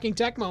more talking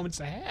tech moments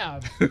to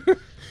have.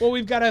 Well,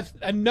 we've got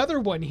another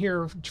one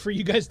here for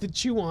you guys to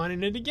chew on.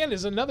 And it, again,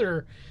 is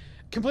another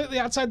completely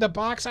outside the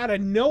box, out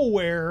of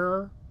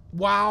nowhere.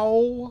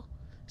 Wow.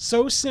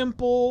 So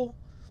simple.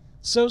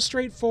 So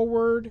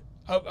straightforward.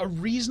 A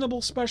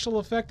reasonable special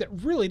effect that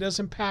really does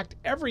impact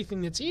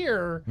everything that's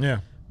here. Yeah.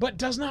 But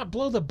does not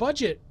blow the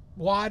budget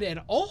wad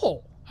at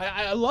all.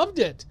 I loved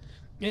it.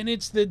 And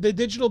it's the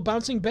digital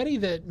bouncing Betty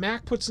that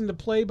Mac puts into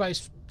play by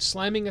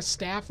slamming a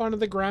staff onto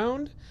the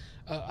ground.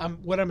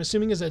 What I'm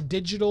assuming is a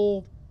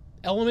digital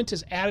element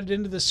is added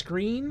into the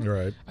screen.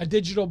 Right. A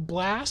digital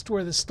blast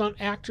where the stunt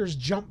actors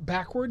jump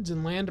backwards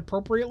and land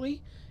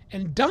appropriately.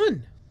 And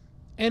done.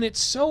 And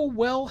it's so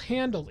well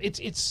handled.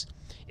 It's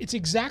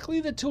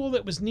exactly the tool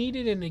that was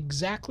needed in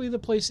exactly the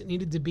place it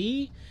needed to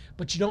be,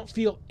 but you don't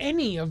feel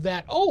any of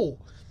that,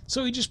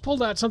 so he just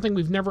pulled out something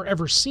we've never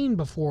ever seen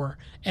before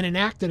and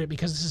enacted it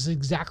because this is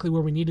exactly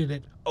where we needed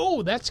it.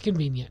 Oh, that's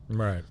convenient.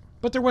 Right.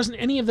 But there wasn't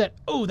any of that,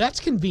 that's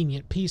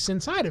convenient piece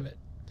inside of it.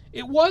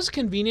 It was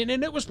convenient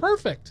and it was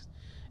perfect.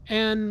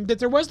 And that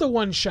there was the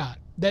one shot,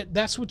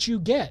 that's what you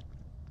get.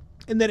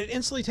 And that it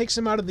instantly takes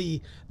them out of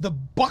the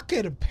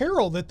bucket of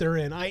peril that they're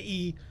in,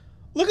 i.e.,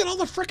 look at all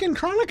the frickin'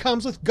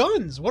 Chronicoms with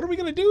guns. What are we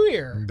going to do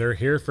here? They're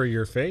here for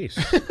your face.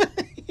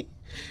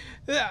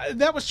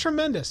 That was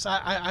tremendous.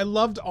 I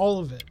loved all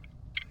of it.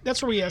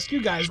 That's where we ask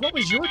you guys, what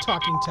was your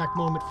talking tech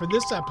moment for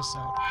this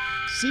episode?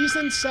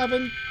 Season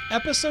 7,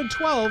 Episode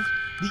 12,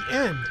 The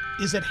End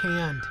is at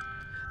Hand.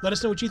 Let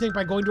us know what you think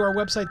by going to our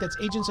website, that's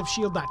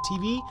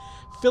agentsofshield.tv.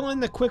 Fill in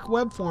the quick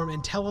web form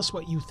and tell us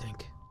what you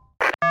think.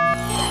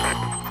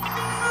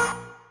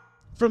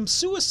 From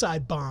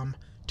suicide bomb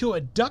to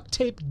a duct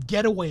tape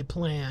getaway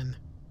plan.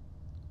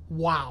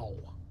 Wow.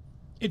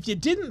 If you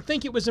didn't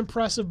think it was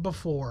impressive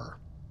before,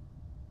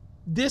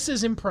 this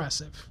is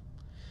impressive.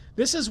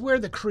 This is where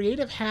the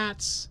creative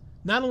hats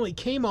not only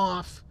came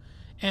off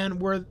and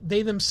where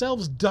they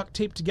themselves duct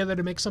taped together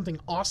to make something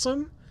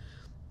awesome.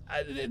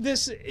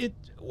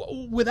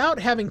 Without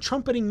having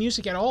trumpeting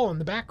music at all in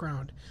the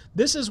background,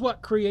 this is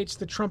what creates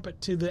the trumpet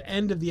to the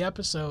end of the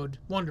episode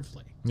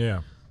wonderfully.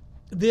 Yeah.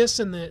 This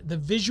and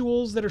the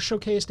visuals that are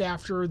showcased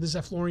after the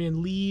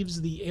Zephlorian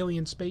leaves the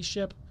alien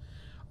spaceship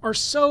are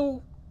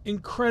so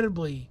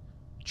incredibly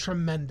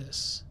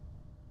tremendous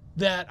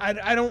that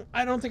I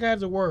don't think I have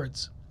the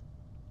words.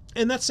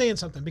 And that's saying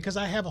something, because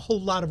I have a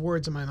whole lot of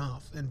words in my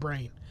mouth and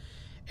brain.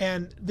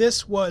 And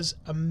this was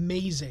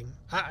amazing.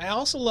 I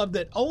also love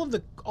that all of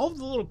the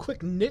little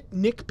quick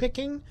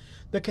nitpicking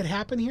that could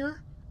happen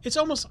here, it's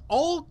almost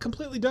all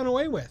completely done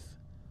away with.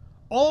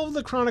 All of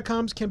the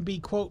Chronicoms can be,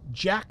 quote,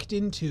 jacked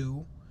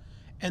into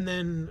and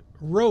then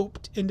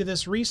roped into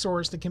this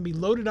resource that can be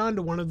loaded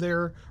onto one of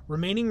their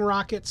remaining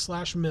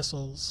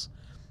rockets/missiles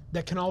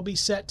that can all be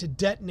set to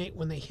detonate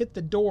when they hit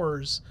the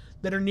doors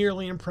that are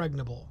nearly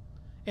impregnable.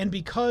 And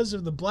because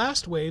of the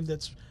blast wave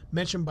that's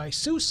mentioned by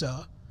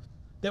Sousa,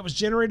 that was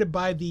generated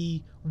by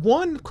the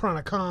one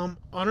Chronicom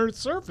on Earth's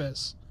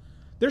surface,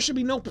 there should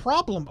be no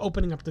problem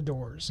opening up the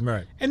doors.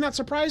 Right. And not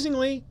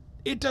surprisingly,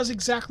 it does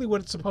exactly what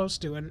it's supposed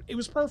to, and it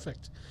was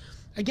perfect.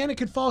 Again, it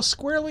could fall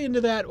squarely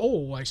into that,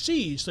 oh, I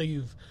see, so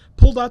you've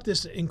pulled out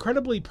this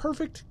incredibly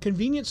perfect,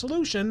 convenient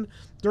solution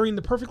during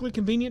the perfectly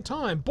convenient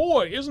time.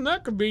 Boy, isn't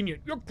that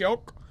convenient. Yuck,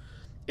 yuck.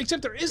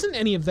 Except there isn't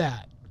any of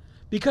that,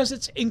 because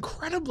it's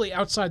incredibly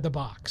outside the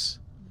box.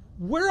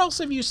 Where else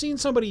have you seen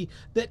somebody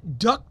that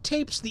duct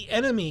tapes the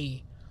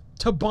enemy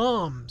to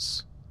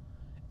bombs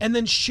and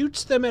then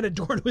shoots them at a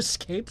door to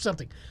escape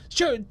something?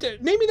 Sure,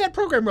 name me that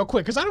program real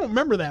quick, because I don't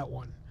remember that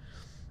one.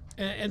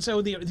 And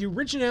so the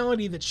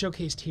originality that's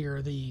showcased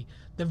here, the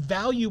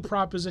value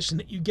proposition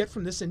that you get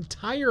from this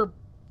entire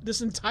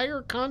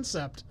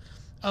concept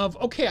of,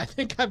 okay, I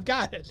think I've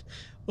got it.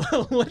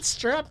 Well, let's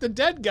strap the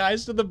dead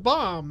guys to the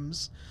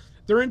bombs.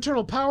 Their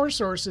internal power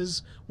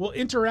sources will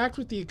interact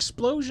with the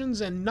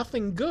explosions and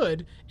nothing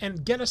good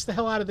and get us the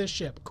hell out of this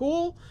ship.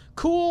 Cool?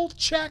 Cool,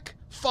 check,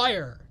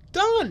 fire.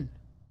 Done!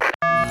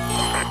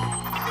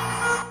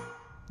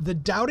 The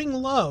doubting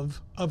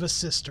love of a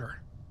sister.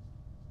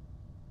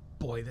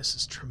 Boy, this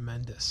is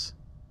tremendous.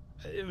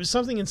 It was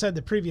something inside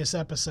the previous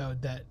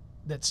episode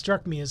that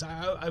struck me as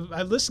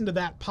I listened to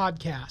that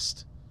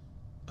podcast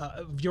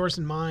of yours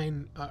and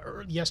mine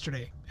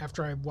yesterday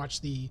after I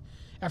watched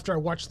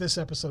this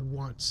episode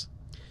once.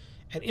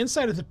 And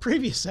inside of the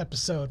previous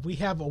episode, we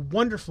have a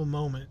wonderful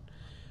moment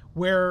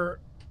where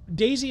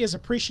Daisy is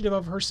appreciative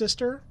of her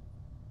sister,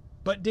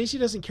 but Daisy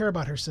doesn't care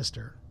about her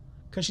sister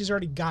because she's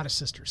already got a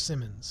sister,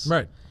 Simmons.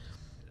 Right.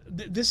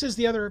 This is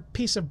the other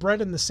piece of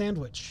bread in the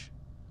sandwich.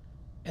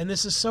 And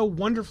this is so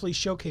wonderfully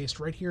showcased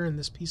right here in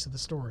this piece of the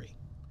story.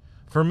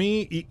 For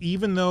me,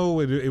 even though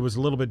it was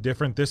a little bit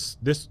different, this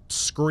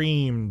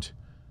screamed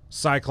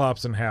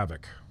Cyclops and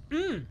Havoc.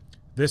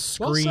 This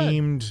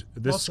screamed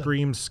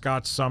screamed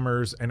Scott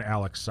Summers and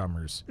Alex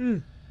Summers.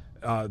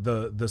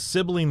 The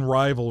sibling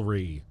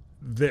rivalry.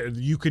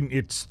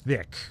 It's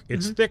thick.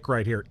 It's thick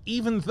right here.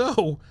 Even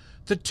though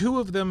the two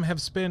of them have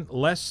spent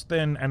less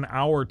than an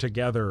hour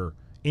together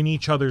in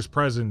each other's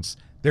presence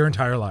their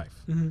entire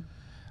life.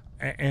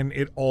 And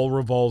it all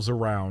revolves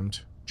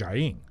around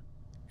Jiaying.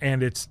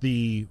 And it's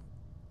the,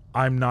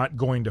 I'm not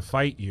going to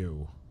fight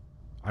you.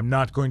 I'm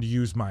not going to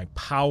use my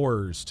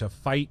powers to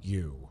fight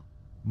you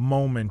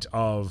moment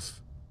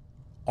of,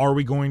 are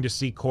we going to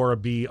see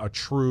Korra be a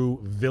true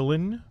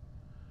villain?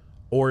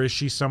 Or is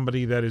she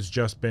somebody that has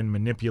just been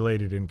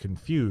manipulated and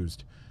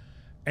confused?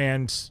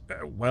 And,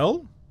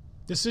 well...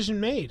 Decision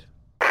made.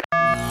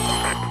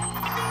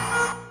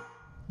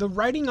 The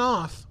writing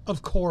off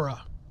of Korra.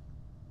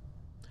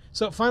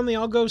 So it finally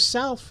all goes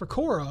south for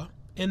Korra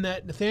in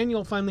that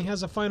Nathaniel finally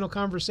has a final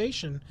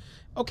conversation.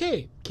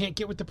 Okay, can't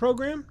get with the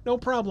program? No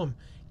problem.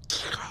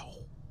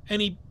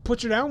 And he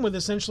puts her down with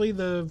essentially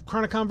the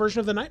Chronicom version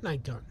of the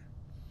Night-Night gun.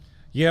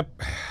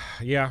 Yep.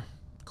 Yeah.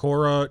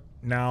 Korra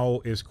now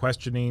is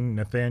questioning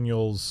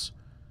Nathaniel's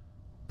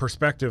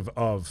perspective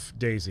of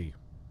Daisy.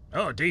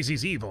 Oh,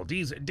 Daisy's evil.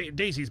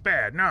 Daisy's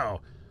bad.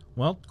 No.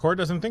 Well, Korra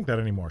doesn't think that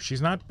anymore.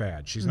 She's not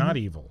bad. She's not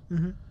evil.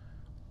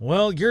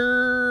 Well,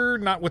 you're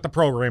not with the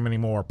program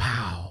anymore.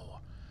 Pow.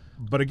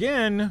 But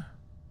again,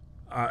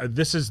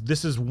 this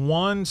is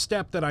one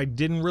step that I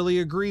didn't really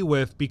agree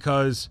with,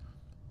 because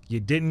you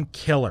didn't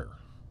kill her.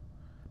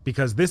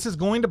 Because this is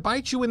going to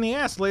bite you in the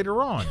ass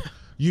later on.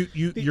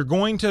 You're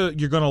going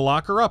to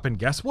lock her up, and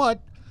guess what?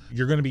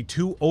 You're going to be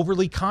too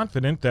overly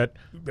confident that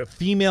the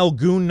female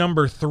goon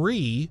number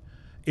 3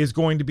 is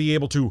going to be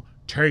able to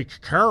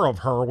take care of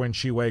her when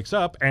she wakes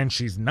up, and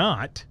she's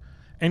not.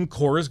 And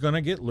Korra's going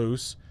to get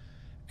loose.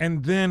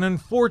 And then,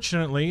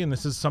 unfortunately, and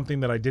this is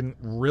something that I didn't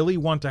really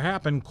want to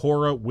happen,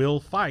 Korra will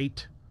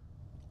fight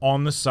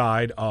on the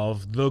side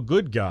of the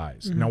good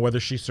guys. Now, whether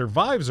she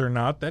survives or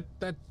not, that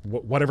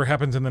whatever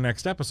happens in the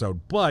next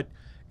episode. But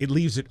it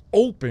leaves it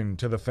open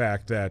to the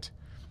fact that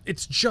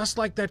it's just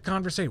like that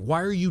conversation.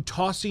 Why are you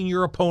tossing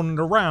your opponent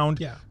around?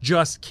 Yeah.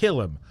 Just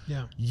kill him.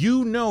 Yeah.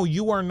 You know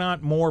you are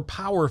not more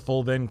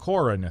powerful than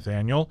Korra,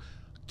 Nathaniel.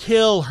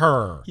 Kill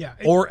her. Yeah.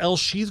 Or else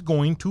she's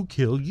going to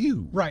kill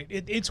you. Right.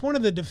 It's one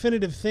of the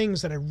definitive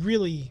things that I'm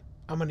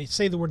going to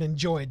say the word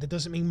enjoyed. That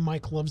doesn't mean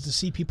Mike loves to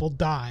see people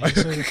die.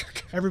 So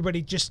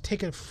everybody just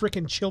take a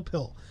frickin' chill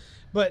pill.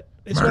 But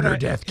it's what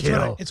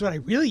I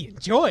really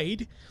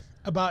enjoyed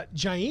about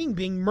Jiaying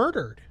being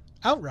murdered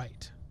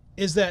outright.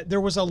 Is that there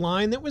was a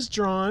line that was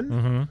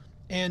drawn,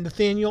 and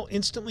Nathaniel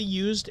instantly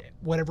used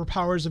whatever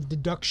powers of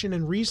deduction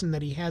and reason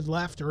that he had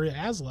left or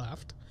has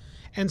left,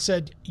 and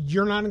said,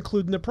 "You're not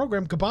included in the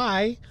program.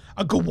 Goodbye."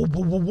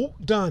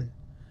 Done.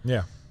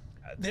 Yeah.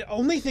 The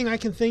only thing I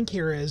can think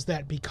here is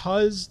that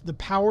because the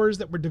powers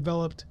that were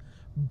developed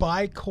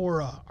by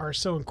Korra are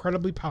so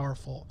incredibly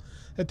powerful,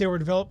 that they were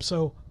developed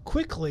so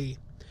quickly,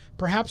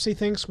 perhaps he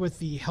thinks with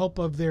the help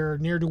of their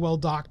ne'er-do-well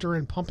doctor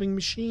and pumping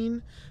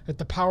machine, that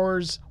the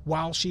powers,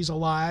 while she's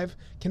alive,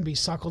 can be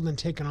suckled and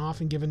taken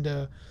off and given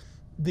to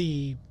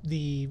the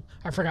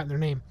I've forgotten their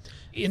name.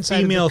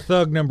 Inside Female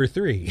thug number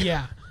 3.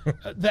 Yeah,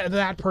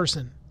 that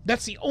person.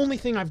 That's the only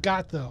thing I've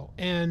got, though.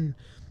 And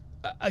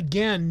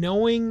again,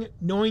 knowing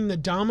the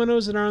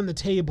dominoes that are on the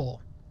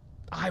table,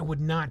 I would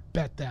not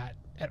bet that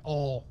at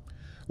all.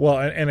 Well,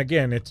 and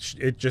again,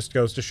 it just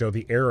goes to show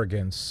the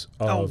arrogance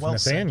of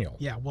Nathaniel.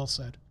 Said. Yeah, well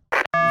said.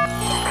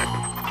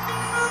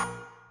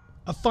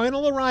 A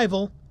final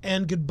arrival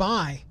and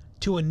goodbye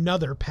to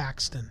another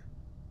Paxton.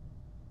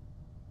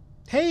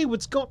 Hey,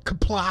 what's going?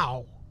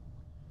 Kaplow!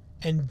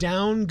 And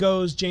down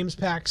goes James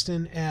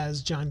Paxton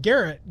as young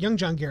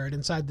John Garrett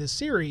inside this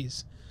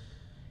series.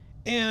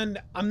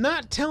 And I'm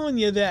not telling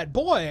you that,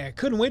 boy, I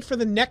couldn't wait for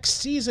the next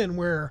season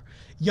where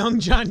young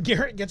John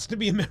Garrett gets to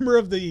be a member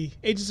of the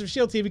Agents of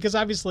S.H.I.E.L.D. team, because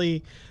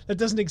obviously that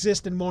doesn't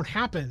exist and won't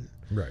happen.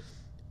 Right.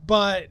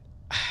 But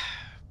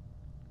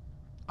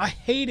I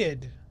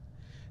hated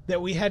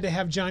that we had to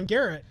have John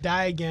Garrett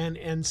die again,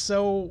 and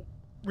so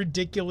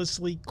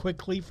ridiculously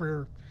quickly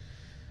for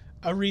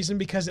a reason,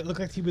 because it looked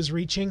like he was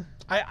reaching.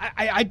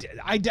 I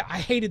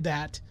hated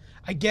that.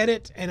 I get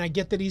it, and I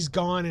get that he's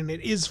gone, and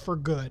it is for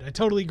good. I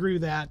totally agree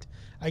with that.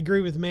 I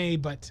agree with May,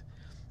 but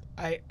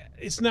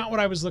it's not what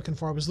I was looking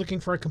for. I was looking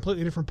for a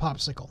completely different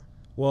popsicle.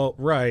 Well,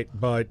 right,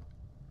 but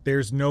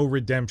there's no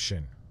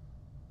redemption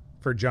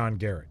for John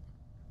Garrett.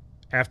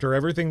 After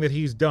everything that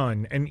he's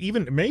done, and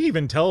May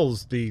even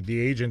tells the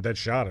agent that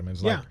shot him,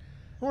 is like, don't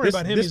worry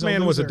about him. This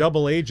man was a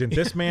double agent.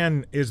 This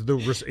man is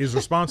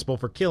responsible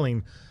for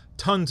killing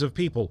tons of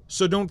people,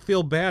 so don't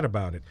feel bad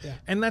about it. Yeah.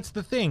 And that's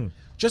the thing.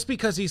 Just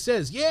because he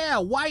says, yeah,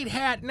 white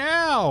hat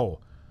now.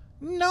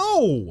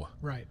 No.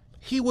 Right.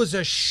 He was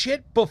a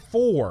shit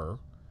before.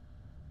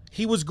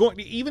 He was going,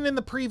 even in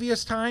the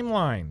previous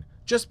timeline.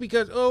 Just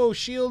because,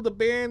 S.H.I.E.L.D.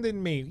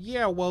 abandoned me.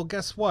 Yeah, well,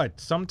 guess what?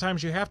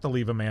 Sometimes you have to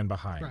leave a man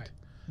behind.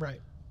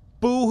 Right.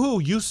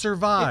 Boo-hoo, you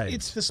survived.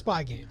 It's the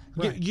spy game.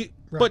 Right.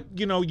 But,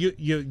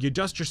 you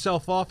dust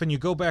yourself off and you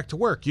go back to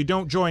work. You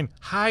don't join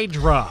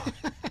Hydra.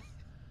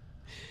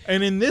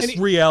 And in this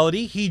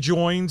reality, he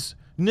joins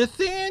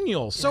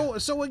Nathaniel.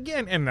 So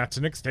again, and that's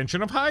an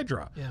extension of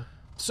Hydra. Yeah.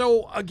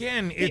 So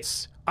again,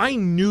 I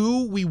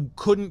knew we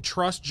couldn't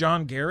trust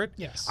John Garrett.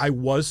 Yes. I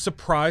was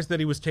surprised that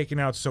he was taken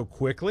out so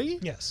quickly.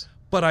 Yes.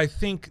 But I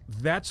think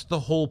that's the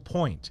whole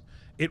point.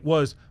 It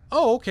was,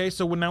 okay,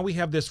 so now we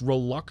have this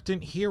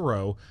reluctant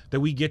hero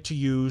that we get to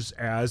use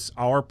as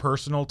our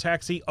personal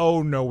taxi.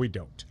 Oh, no, we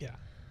don't. Yeah.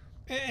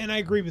 And I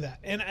agree with that.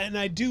 And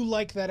I do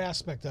like that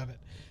aspect of it.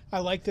 I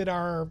like that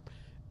our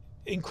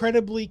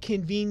incredibly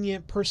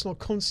convenient personal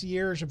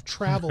concierge of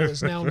travel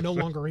is now no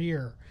longer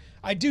here.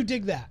 I do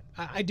dig that.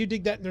 I do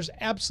dig that, and there's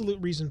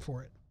absolute reason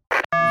for it.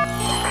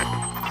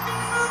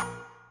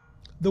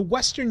 The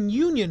Western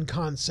Union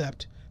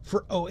concept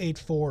for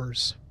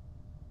 084s.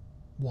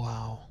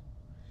 Wow.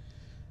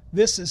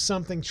 This is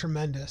something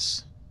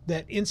tremendous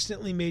that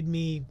instantly made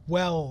me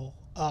well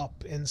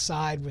up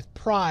inside with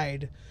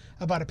pride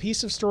about a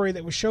piece of story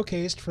that was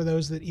showcased, for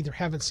those that either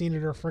haven't seen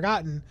it or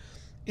forgotten,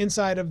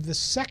 inside of the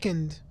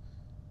second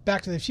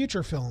Back to the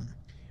Future film,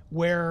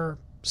 where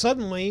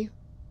suddenly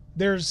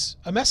there's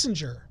a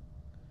messenger,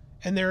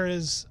 and there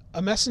is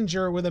a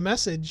messenger with a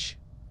message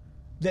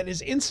that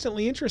is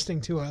instantly interesting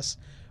to us,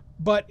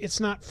 but it's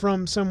not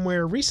from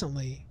somewhere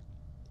recently.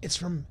 It's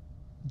from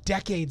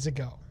decades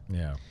ago.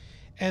 Yeah.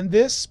 And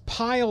this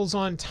piles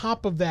on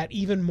top of that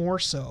even more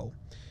so,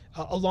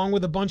 along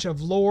with a bunch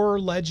of lore,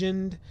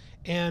 legend,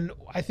 and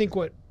I think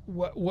what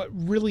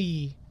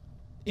really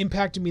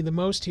impacted me the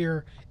most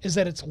here is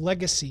that it's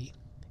legacy.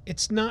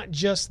 It's not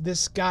just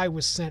this guy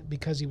was sent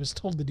because he was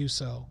told to do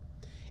so.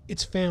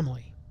 It's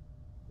family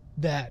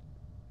that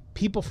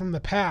people from the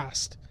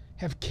past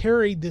have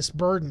carried this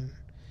burden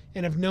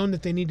and have known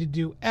that they need to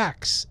do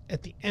X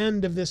at the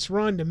end of this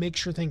run to make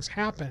sure things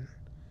happen,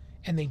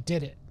 and they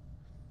did it.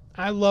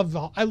 I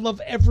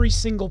love every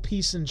single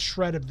piece and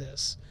shred of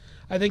this.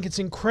 I think it's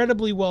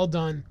incredibly well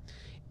done.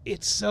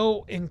 It's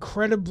so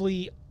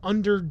incredibly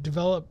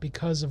underdeveloped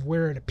because of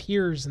where it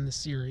appears in the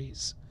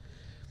series.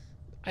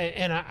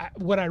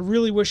 What I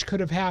really wish could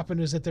have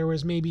happened is that there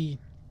was maybe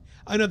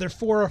another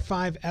 4 or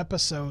 5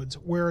 episodes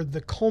where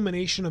the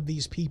culmination of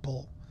these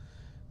people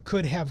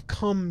could have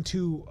come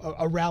to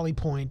a rally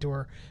point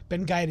or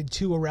been guided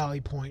to a rally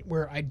point,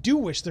 where I do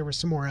wish there were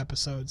some more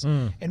episodes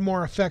and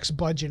more effects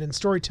budget and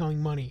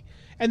storytelling money,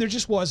 and there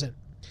just wasn't.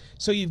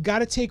 So you've got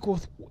to take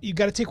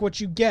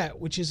what you get,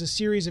 which is a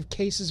series of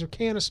cases or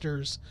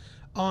canisters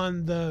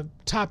on the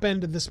top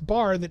end of this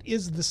bar that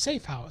is the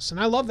safe house, and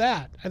I love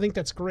that. I think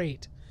that's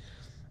great.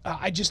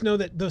 I just know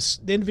that the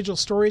individual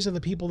stories of the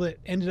people that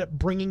ended up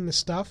bringing the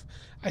stuff,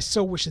 I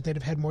so wish that they'd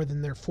have had more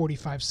than their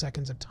 45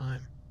 seconds of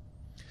time.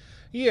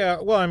 Yeah,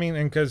 well, I mean,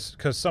 and because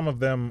some of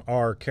them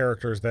are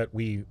characters that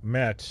we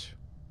met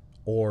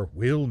or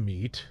will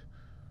meet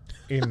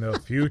in the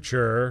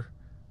future,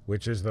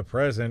 which is the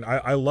present.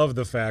 I love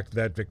the fact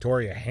that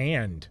Victoria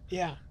Hand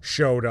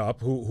showed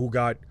up, who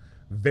got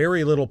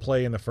very little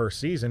play in the first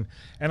season,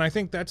 and I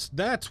think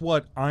that's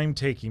what I'm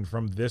taking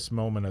from this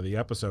moment of the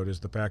episode, is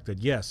the fact that,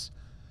 yes,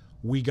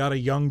 we got a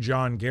young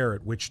John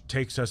Garrett, which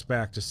takes us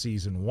back to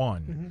season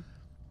 1,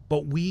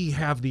 but we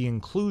have the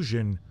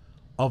inclusion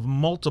of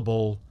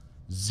multiple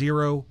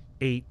 084s,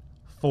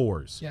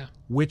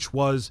 which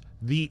was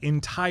the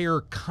entire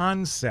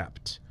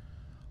concept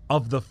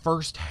of the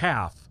first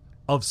half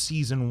of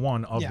season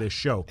 1 of this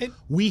show.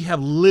 We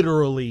have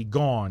literally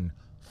gone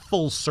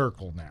full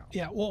circle now.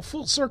 Yeah, well,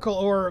 full circle,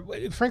 or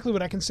frankly,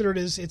 what I consider it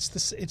is, it's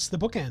the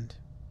bookend.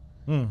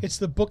 It's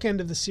the bookend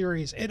of the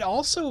series. It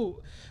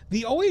also,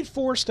 the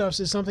 084 stuff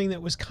is something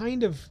that was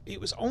it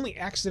was only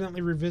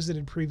accidentally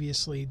revisited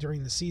previously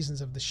during the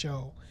seasons of the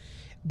show.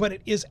 But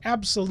it is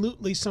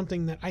absolutely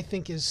something that I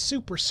think is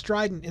super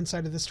strident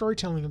inside of the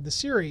storytelling of the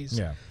series.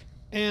 Yeah.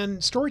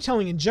 And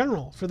storytelling in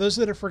general. For those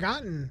that have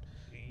forgotten,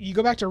 you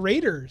go back to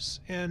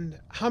Raiders, and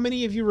how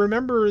many of you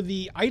remember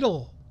the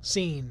idol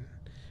scene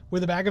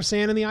with a bag of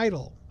sand and the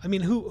idol? I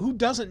mean, who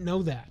doesn't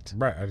know that?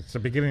 Right. It's the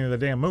beginning of the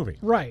damn movie.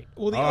 Right.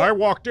 Well, I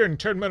walked in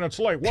 10 minutes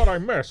late. What'd I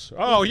miss?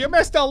 Oh, you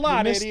missed a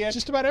lot, idiot.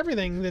 Just about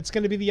everything that's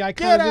going to be the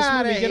icon of this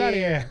movie. Get out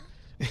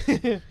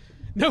of here.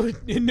 No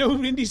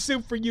indie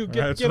soup for you.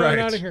 Get on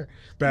out of here.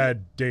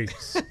 Bad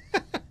dates.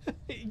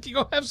 You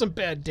go have some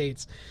bad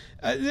dates.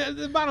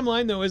 The bottom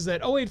line, though, is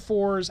that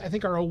 084s, I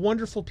think, are a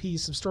wonderful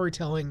piece of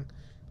storytelling,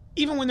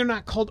 even when they're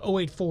not called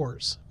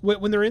 084s.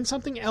 When they're in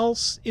something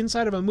else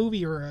inside of a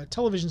movie or a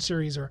television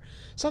series or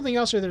something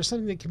else, or there's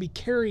something that can be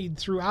carried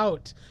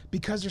throughout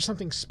because there's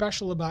something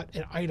special about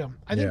an item.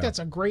 I think that's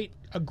a great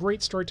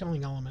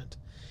storytelling element.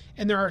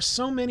 And there are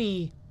so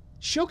many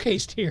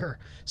showcased here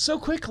so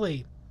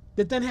quickly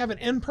that then have an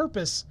end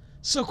purpose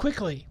so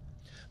quickly.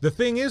 The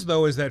thing is,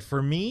 though, is that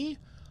for me,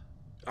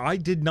 I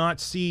did not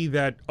see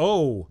that,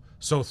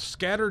 so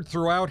scattered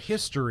throughout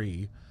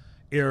history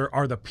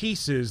are the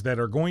pieces that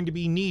are going to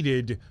be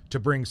needed to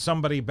bring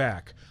somebody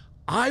back.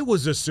 I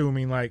was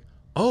assuming,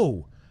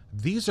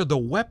 these are the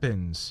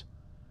weapons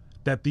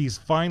that these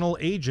final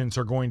agents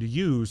are going to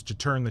use to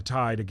turn the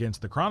tide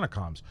against the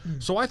Chronicoms.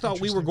 So I thought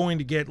we were going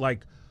to get,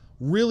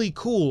 really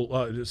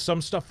cool,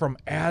 some stuff from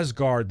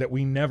Asgard that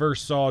we never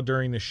saw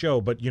during the show,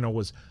 but,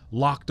 was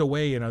locked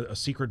away in a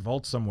secret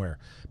vault somewhere.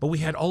 But we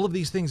had all of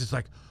these things. It's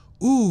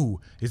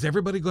is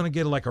everybody going to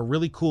get a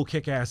really cool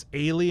kick-ass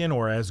alien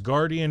or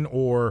Asgardian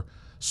or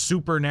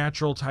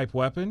supernatural type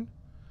weapon?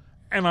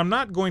 And I'm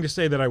not going to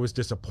say that I was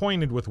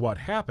disappointed with what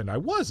happened. I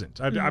wasn't.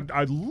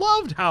 I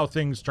loved how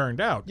things turned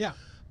out. Yeah.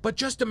 But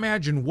just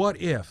imagine, what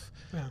if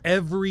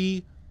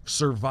every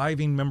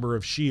surviving member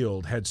of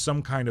S.H.I.E.L.D. had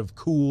some kind of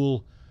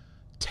cool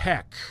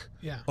tech,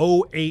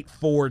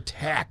 084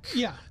 tech,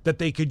 that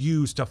they could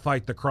use to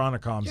fight the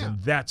Chronicoms,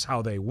 and that's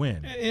how they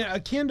win.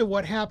 Akin to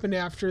what happened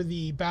after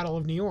the Battle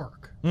of New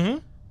York.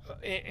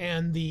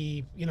 And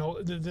the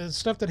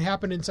stuff that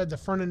happened inside the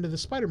front end of the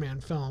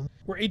Spider-Man film,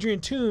 where Adrian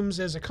Toomes,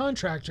 as a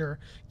contractor,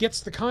 gets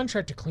the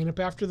contract to clean up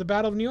after the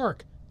Battle of New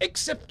York.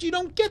 Except you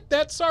don't get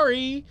that,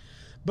 sorry.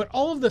 But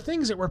all of the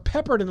things that were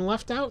peppered and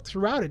left out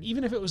throughout it,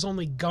 even if it was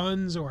only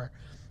guns or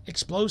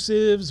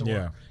explosives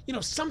or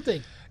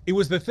something. It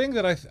was the thing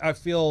that I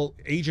feel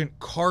Agent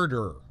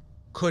Carter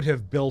could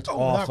have built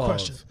off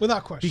of.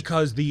 Without question.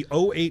 Because the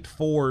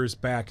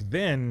 084s back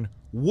then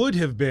would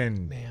have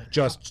been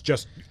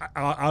just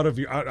out of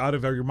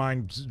your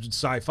mind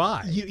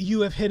sci-fi.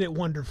 You have hit it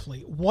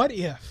wonderfully. What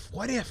if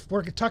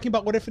we're talking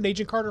about what if an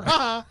Agent Carter?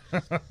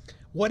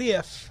 What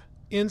if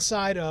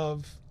inside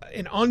of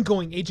an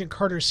ongoing Agent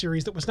Carter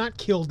series that was not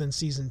killed in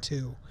season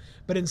 2,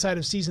 but inside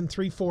of season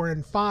 3, 4,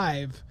 and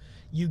 5,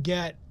 you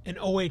get an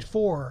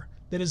 084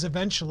 that is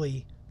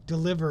eventually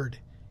delivered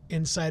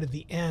inside of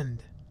the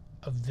end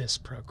of this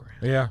program.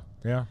 Yeah.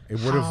 It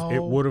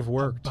would have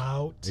worked.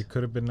 About it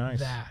could have been nice.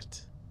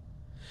 That.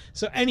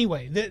 So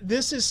anyway,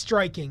 this is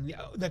striking.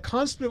 The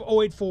concept of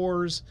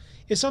 084s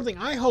is something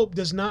I hope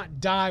does not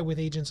die with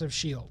Agents of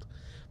S.H.I.E.L.D.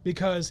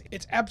 because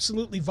it's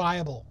absolutely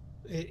viable.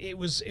 It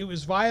was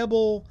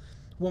viable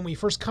when we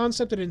first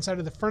concepted it inside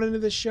of the front end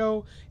of this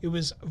show. It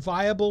was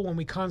viable when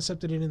we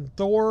concepted it in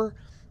Thor.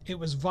 It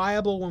was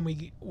viable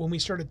when we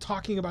started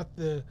talking about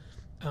the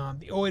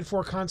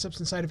 084 concepts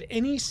inside of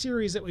any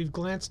series that we've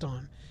glanced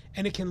on,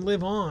 and it can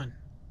live on.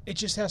 It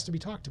just has to be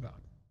talked about.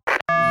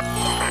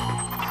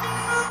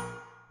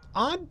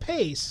 Odd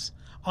pace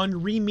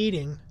on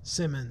re-meeting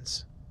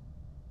Simmons.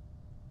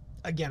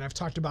 Again, I've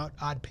talked about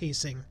odd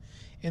pacing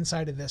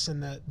inside of this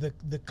and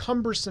the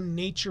cumbersome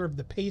nature of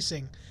the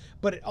pacing,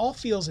 but it all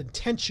feels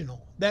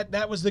intentional.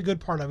 That was the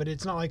good part of it.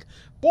 It's not like,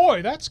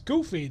 boy, that's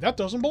goofy, that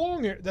doesn't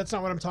belong here. That's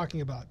not what I'm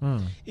talking about.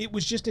 It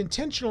was just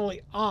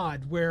intentionally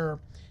odd, where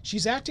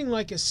she's acting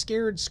like a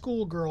scared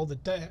schoolgirl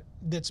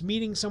that's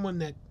meeting someone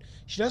that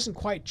she doesn't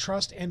quite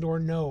trust and or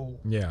know.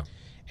 Yeah.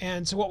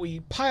 And so what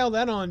we pile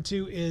that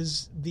onto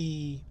is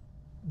the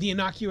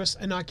innocuous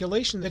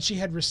inoculation that she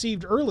had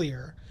received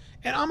earlier.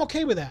 And I'm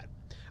okay with that.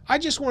 I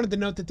just wanted to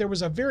note that there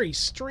was a very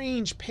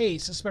strange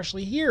pace,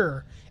 especially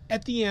here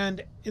at the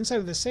end inside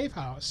of the safe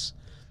house.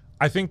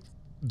 I think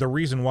the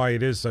reason why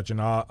it is such an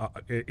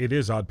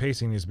odd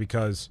pacing is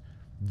because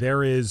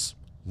there is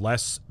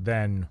less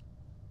than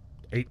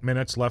 8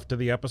 minutes left to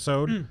the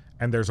episode,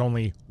 and there's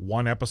only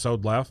one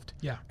episode left.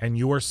 Yeah. And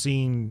you are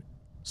seeing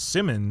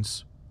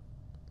Simmons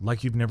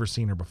like you've never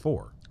seen her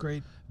before.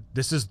 Great.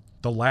 This is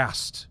the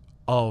last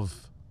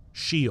of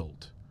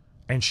S.H.I.E.L.D.,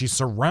 and she's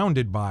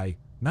surrounded by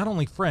not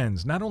only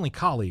friends, not only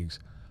colleagues,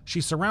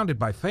 she's surrounded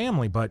by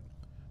family, but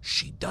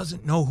she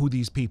doesn't know who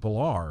these people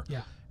are.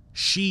 Yeah.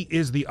 She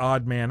is the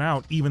odd man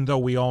out, even though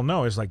we all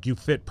know it's like you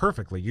fit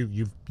perfectly.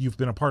 You've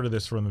been a part of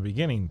this from the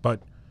beginning,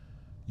 but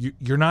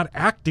you're not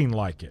acting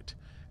like it.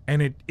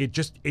 And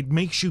it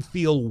makes you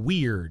feel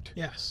weird.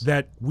 Yes.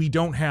 That we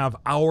don't have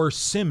our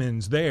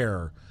Simmons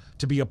there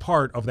to be a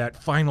part of that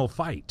final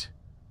fight.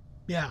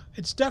 Yeah,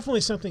 it's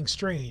definitely something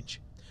strange,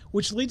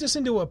 which leads us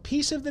into a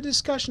piece of the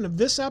discussion of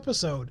this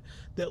episode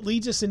that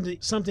leads us into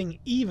something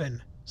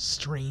even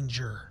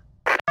stranger.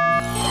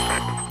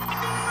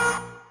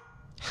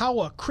 How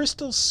a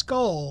crystal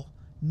skull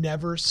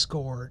never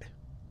scored.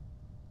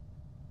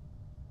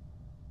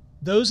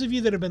 Those of you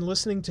that have been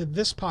listening to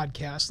this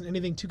podcast and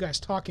anything Two Guys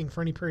Talking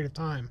for any period of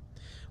time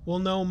will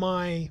know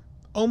my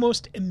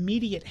almost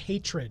immediate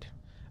hatred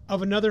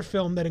of another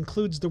film that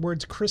includes the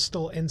words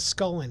crystal and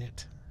skull in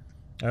it.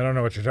 I don't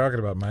know what you're talking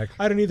about, Mike.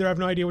 I don't either. I have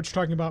no idea what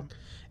you're talking about.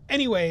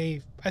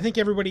 Anyway, I think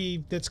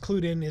everybody that's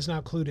clued in is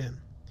now clued in.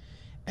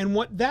 And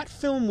what that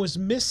film was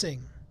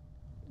missing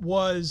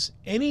was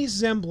any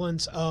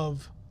semblance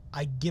of,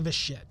 I give a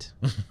shit.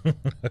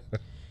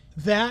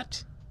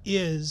 That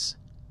is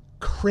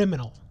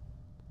criminal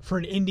for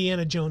an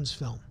Indiana Jones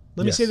film.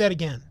 Let me say that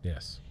again.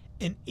 Yes.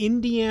 An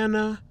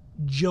Indiana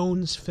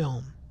Jones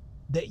film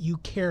that you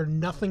care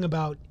nothing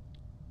about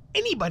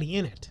anybody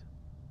in it.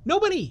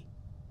 Nobody.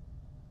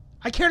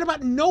 I cared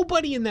about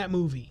nobody in that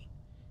movie.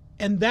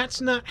 And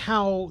that's not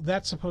how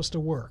that's supposed to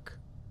work.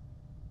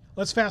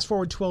 Let's fast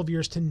forward 12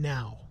 years to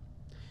now.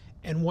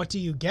 And what do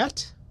you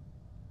get?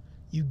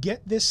 You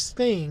get this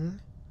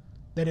thing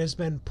that has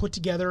been put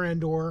together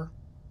and or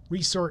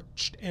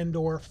researched and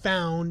or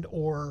found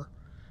or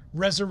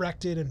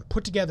resurrected and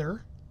put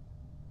together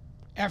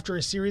after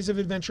a series of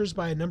adventures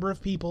by a number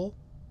of people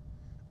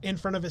in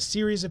front of a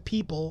series of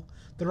people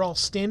that are all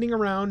standing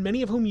around,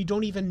 many of whom you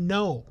don't even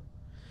know.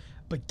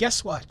 But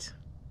guess what?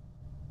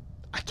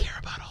 I care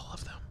about all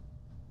of them.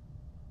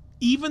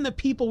 Even the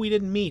people we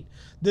didn't meet,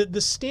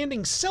 the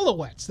standing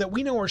silhouettes that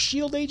we know are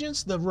S.H.I.E.L.D.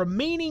 agents, the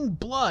remaining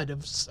blood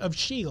of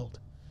S.H.I.E.L.D.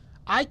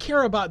 I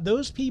care about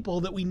those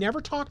people that we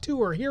never talk to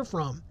or hear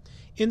from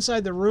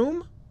inside the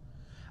room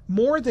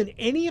more than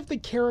any of the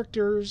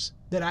characters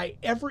that I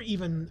ever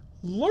even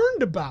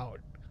learned about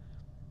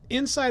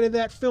inside of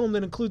that film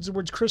that includes the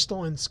words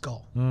crystal and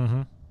skull.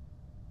 Mm-hmm.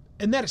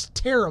 And that is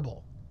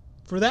terrible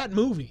for that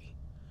movie.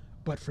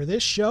 But for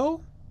this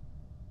show,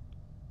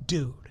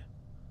 dude,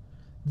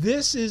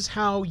 this is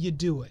how you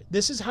do it.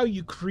 This is how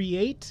you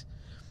create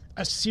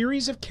a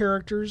series of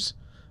characters,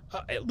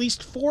 at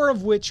least 4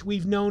 of which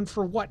we've known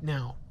for what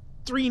now?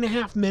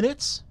 3.5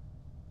 minutes?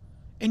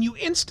 And you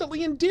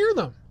instantly endear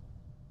them.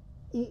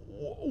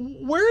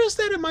 Where is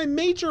that in my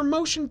major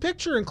motion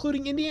picture,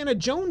 including Indiana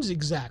Jones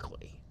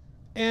exactly?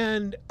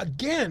 And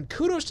again,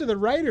 kudos to the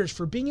writers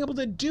for being able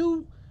to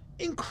do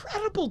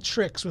incredible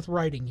tricks with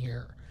writing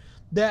here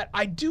that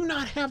I do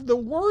not have the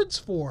words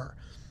for,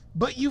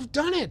 but you've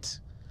done it.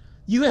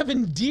 You have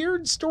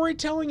endeared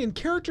storytelling and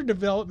character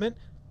development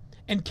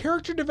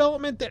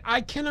that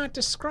I cannot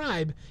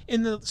describe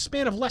in the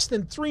span of less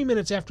than 3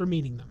 minutes after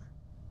meeting them.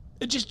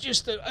 It's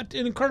just an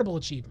incredible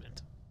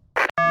achievement.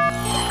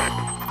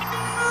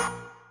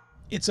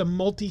 It's a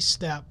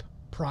multi-step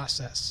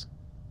process.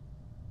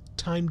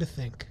 Time to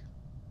think.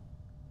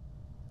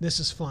 This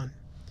is fun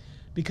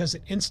because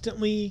it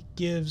instantly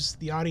gives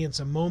the audience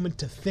a moment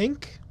to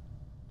think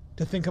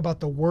about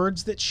the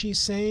words that she's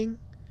saying,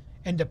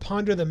 and to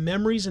ponder the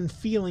memories and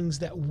feelings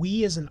that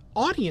we as an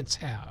audience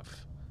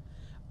have.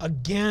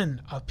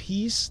 Again, a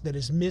piece that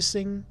is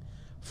missing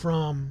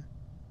from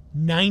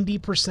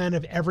 90%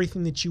 of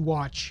everything that you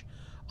watch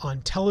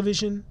on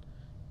television,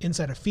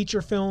 inside of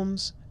feature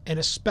films, and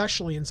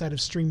especially inside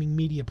of streaming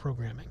media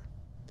programming.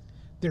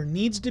 There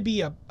needs to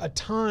be a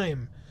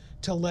time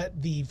to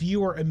let the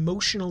viewer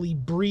emotionally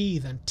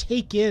breathe and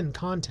take in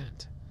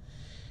content.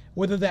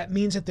 Whether that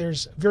means that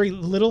there's very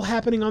little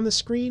happening on the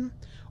screen,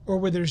 or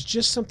where there's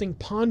just something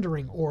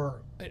pondering,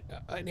 or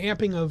an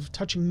amping of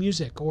touching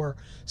music, or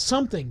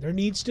something. There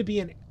needs to be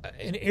an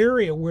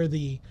area where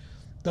the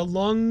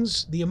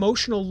lungs, the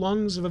emotional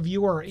lungs of a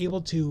viewer are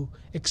able to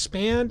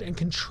expand and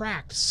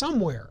contract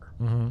somewhere.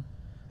 Mm-hmm.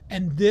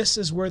 And this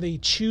is where they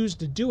choose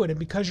to do it. And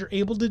because you're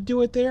able to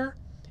do it there,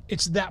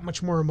 it's that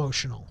much more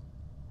emotional.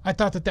 I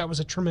thought that was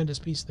a tremendous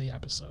piece of the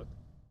episode.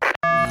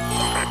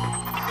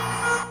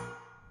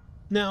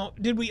 Now,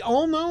 did we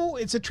all know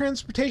it's a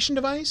transportation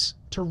device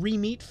to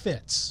re-meet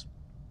Fitz?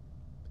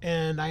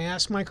 And I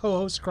asked my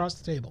co-hosts across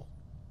the table.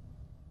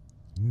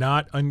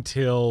 Not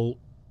until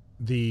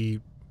the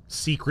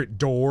secret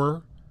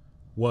door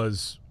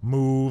was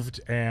moved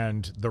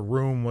and the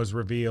room was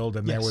revealed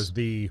and Yes. there was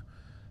the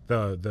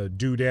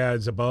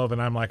doodads above,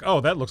 and I'm like,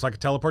 oh, that looks like a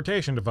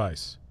teleportation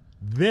device.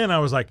 Then I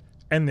was like,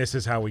 and this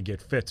is how we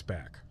get Fitz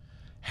back.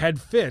 Had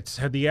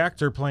the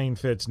actor playing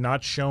Fitz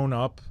not shown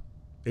up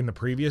in the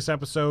previous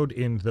episode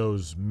in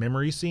those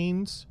memory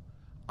scenes,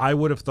 I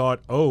would have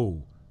thought,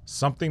 oh,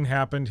 something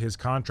happened, his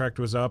contract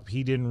was up,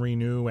 he didn't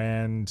renew,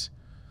 and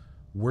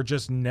we're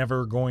just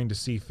never going to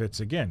see Fitz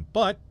again.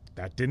 But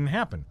that didn't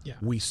happen. Yeah.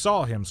 We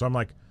saw him, so I'm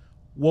like,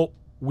 well,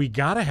 we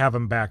got to have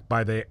him back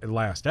by the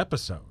last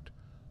episode.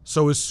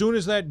 So as soon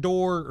as that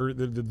door or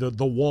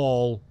the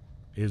wall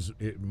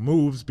it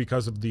moves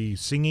because of the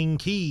singing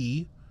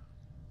key,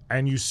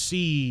 and you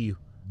see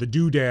the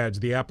doodads,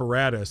 the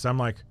apparatus, I'm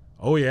like,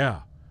 oh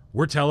yeah,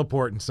 we're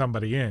teleporting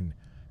somebody in,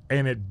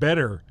 and it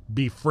better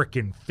be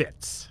frickin'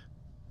 Fitz.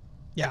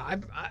 Yeah,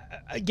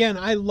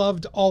 I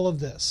loved all of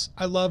this.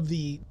 I love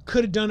the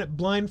could have done it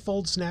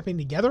blindfold snapping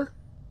together.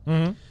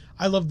 Mm-hmm.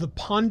 I love the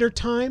ponder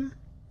time.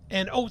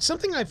 And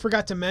something I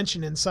forgot to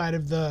mention inside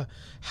of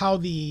how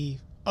the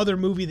other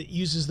movie that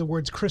uses the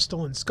words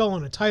crystal and skull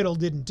in a title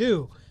didn't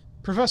do.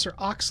 Professor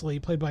Oxley,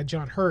 played by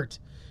John Hurt,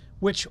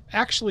 which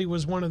actually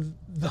was one of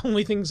the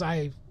only things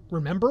I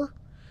remember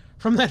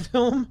from that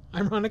film,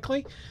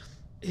 ironically.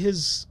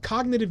 His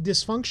cognitive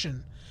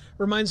dysfunction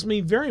reminds me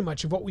very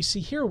much of what we see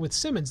here with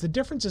Simmons. The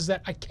difference is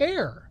that I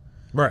care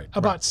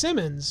about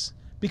Simmons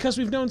because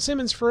we've known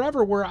Simmons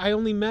forever, where I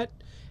only met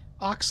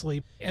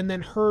Oxley and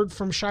then heard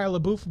from Shia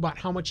LaBeouf about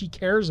how much he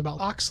cares about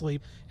Oxley.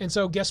 And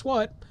so guess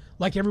what?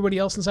 Like everybody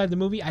else inside the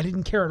movie, I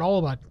didn't care at all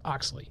about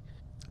Oxley.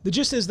 The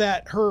gist is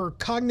that her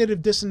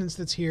cognitive dissonance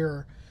that's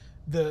here,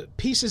 the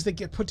pieces that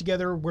get put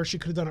together where she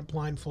could have done it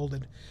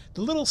blindfolded,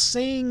 the little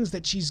sayings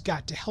that she's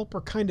got to help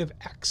her kind of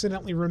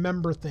accidentally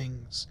remember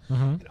things,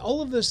 and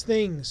all of those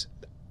things,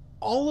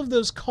 all of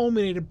those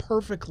culminated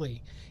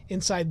perfectly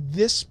inside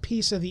this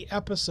piece of the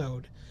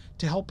episode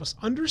to help us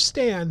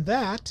understand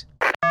that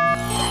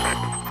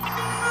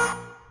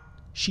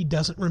she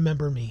doesn't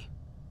remember me.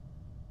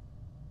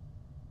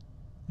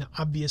 Now,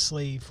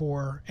 obviously,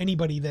 for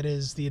anybody that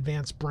is the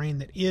advanced brain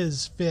that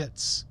is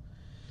Fitz,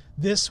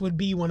 this would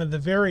be one of the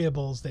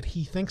variables that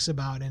he thinks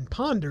about and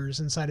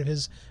ponders inside of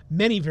his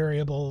many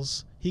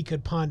variables he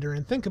could ponder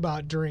and think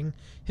about during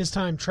his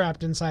time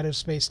trapped inside of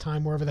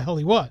space-time, wherever the hell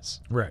he was.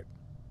 Right.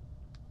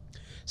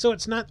 So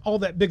it's not all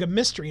that big a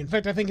mystery. In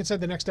fact, I think inside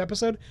the next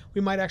episode,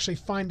 we might actually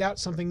find out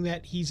something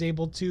that he's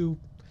able to,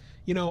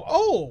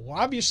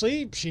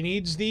 obviously she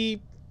needs the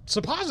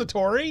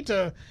suppository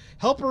to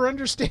help her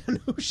understand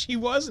who she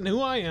was and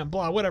who I am,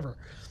 blah, whatever.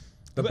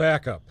 The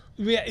backup.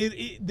 Yeah,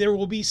 there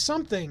will be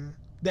something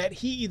that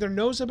he either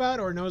knows about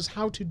or knows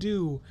how to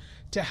do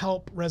to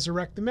help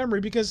resurrect the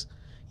memory. Because,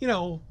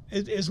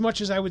 as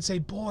much as I would say,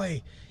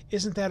 boy,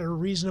 isn't that a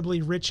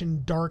reasonably rich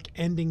and dark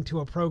ending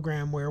to a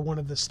program where one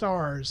of the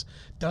stars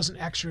doesn't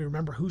actually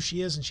remember who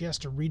she is and she has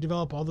to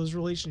redevelop all those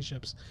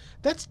relationships?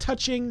 That's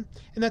touching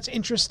and that's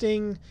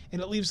interesting,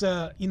 and it leaves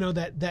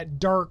that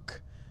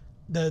dark,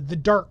 the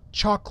dark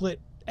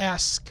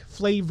chocolate-esque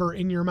flavor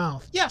in your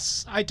mouth.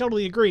 Yes, I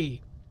totally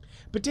agree.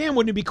 But damn,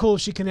 wouldn't it be cool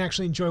if she can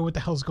actually enjoy what the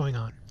hell's going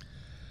on?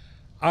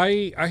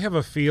 I have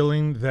a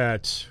feeling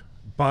that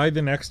by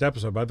the next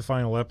episode, by the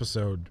final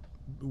episode,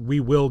 we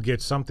will get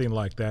something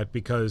like that,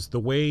 because the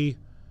way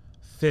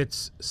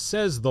Fitz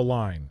says the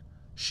line,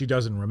 she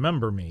doesn't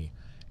remember me,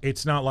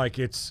 it's not like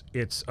it's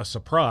a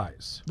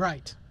surprise.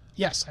 Right.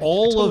 Yes. I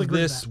All totally of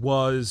agree with this that.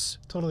 was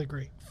Totally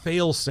agree.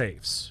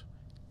 fail-safes.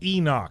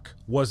 Enoch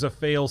was a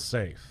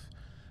fail-safe.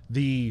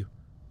 The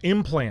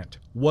implant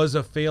was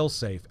a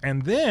fail-safe.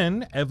 And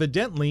then,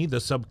 evidently,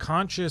 the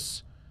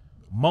subconscious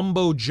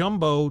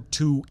mumbo-jumbo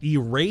to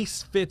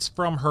erase Fitz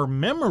from her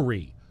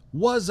memory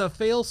was a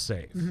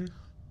fail-safe. Mm-hmm.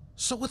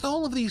 So with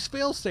all of these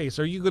fail-safes,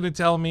 are you going to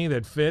tell me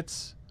that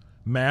Fitz,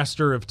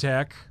 master of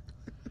tech,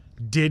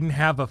 didn't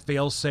have a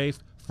fail-safe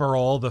for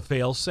all the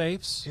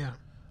fail-safes? Yeah.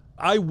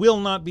 I will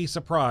not be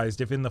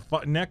surprised if in the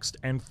next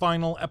and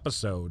final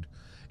episode,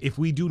 if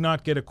we do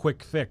not get a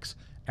quick fix,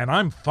 and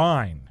I'm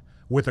fine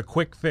with a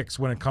quick fix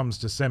when it comes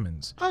to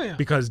Simmons. Oh, yeah.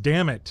 Because,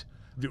 damn it,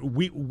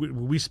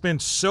 we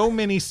spent so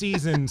many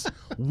seasons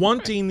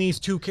wanting these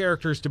two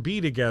characters to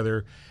be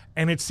together,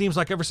 and it seems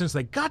like ever since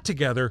they got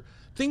together,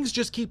 things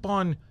just keep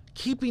on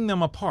keeping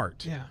them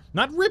apart. Yeah.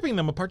 Not ripping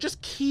them apart,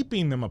 just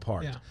keeping them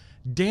apart. Yeah.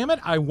 Damn it,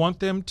 I want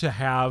them to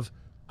have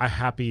a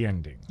happy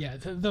ending. Yeah,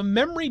 the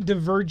memory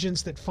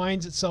divergence that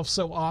finds itself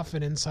so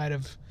often inside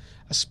of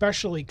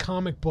especially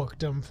comic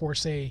bookdom for,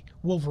 say,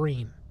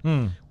 Wolverine.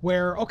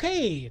 Where,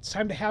 okay, it's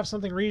time to have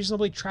something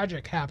reasonably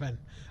tragic happen.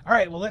 All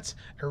right, well, let's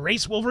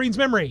erase Wolverine's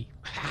memory.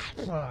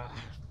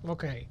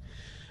 Okay.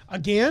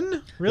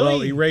 Again?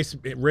 Really? Well,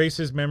 erase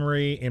his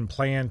memory,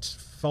 implant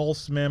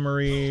false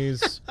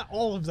memories.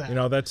 All of that. You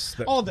know,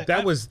 all of that.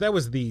 That was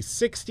the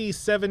 60s,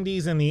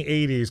 70s, and the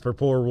 80s for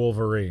poor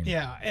Wolverine.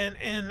 Yeah,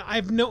 and I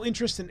have no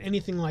interest in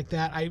anything like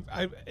that.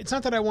 It's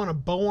not that I want a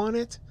bow on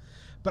it,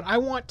 but I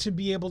want to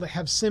be able to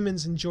have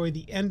Simmons enjoy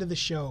the end of the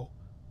show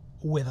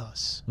with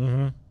us.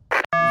 Mm-hmm.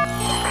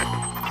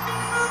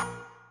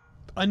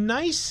 A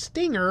nice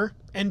stinger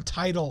and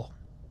title.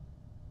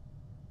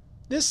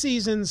 This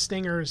season's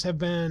stingers have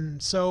been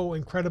so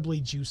incredibly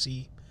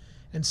juicy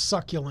and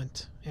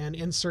succulent, and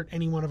insert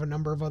any one of a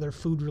number of other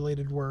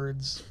food-related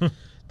words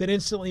that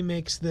instantly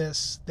makes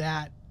this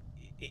that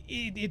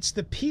it's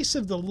the piece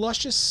of the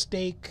luscious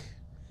steak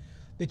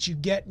that you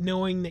get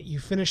knowing that you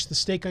finished the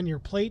steak on your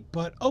plate,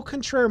 but au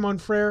contraire, mon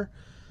frere,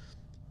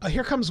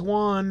 here comes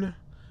Juan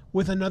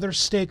with another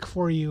steak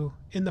for you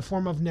in the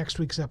form of next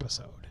week's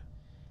episode.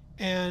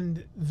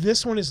 And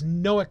this one is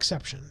no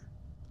exception.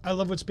 I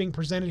love what's being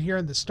presented here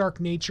and the stark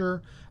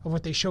nature of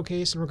what they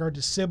showcase in regard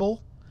to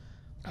Sybil.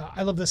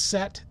 I love the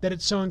set, that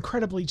it's so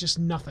incredibly just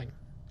nothing.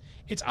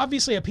 It's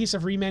obviously a piece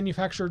of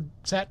remanufactured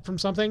set from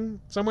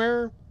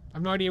somewhere. I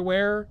have no idea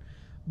where,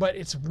 but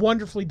it's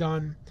wonderfully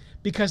done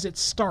because it's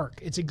stark.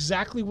 It's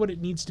exactly what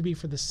it needs to be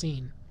for the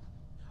scene.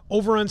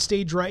 Over on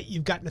stage right,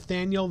 you've got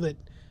Nathaniel that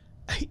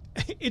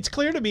it's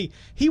clear to me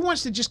he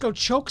wants to just go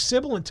choke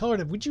Sybil and tell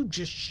her, would you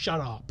just shut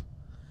up?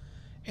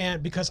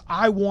 And because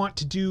I want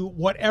to do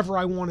whatever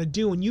I want to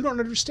do, and you don't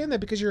understand that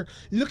because you're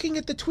looking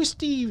at the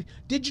twisty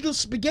digital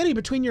spaghetti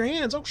between your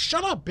hands. Oh,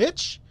 shut up,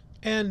 bitch!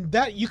 And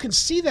that you can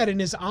see that in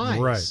his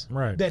eyes,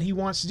 right, that he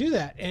wants to do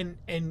that,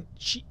 and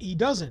he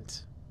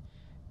doesn't.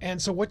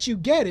 And so what you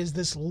get is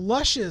this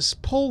luscious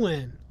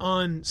pull-in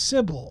on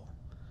Sybil,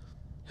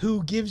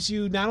 who gives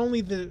you not only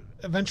the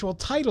eventual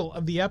title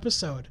of the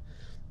episode,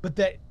 but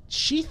that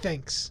she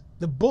thinks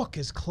the book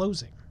is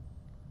closing,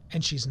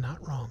 and she's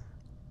not wrong.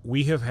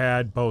 We have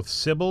had both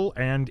Sybil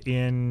and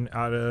in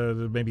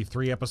maybe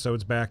 3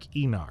 episodes back,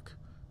 Enoch,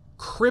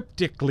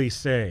 cryptically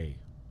say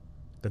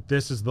that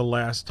this is the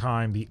last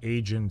time the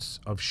agents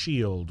of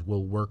S.H.I.E.L.D.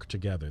 will work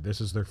together. This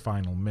is their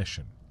final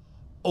mission.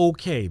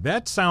 Okay,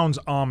 that sounds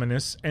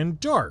ominous and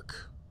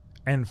dark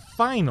and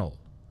final.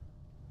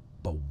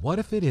 But what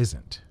if it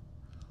isn't?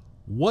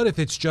 What if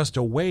it's just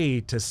a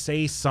way to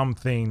say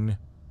something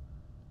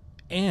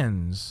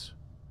ends,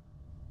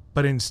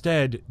 but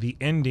instead the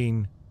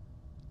ending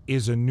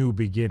is a new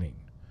beginning?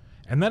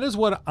 And that is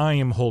what I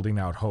am holding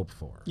out hope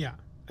for. Yeah.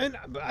 And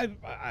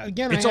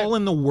it's all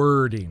in the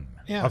wording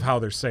of how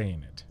they're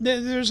saying it.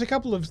 There's a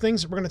couple of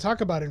things that we're going to talk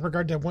about in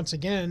regard to, once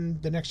again,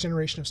 the next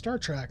generation of Star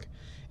Trek.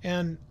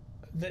 And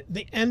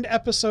the end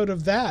episode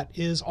of that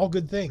is All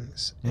Good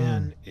Things.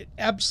 And it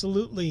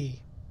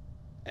absolutely,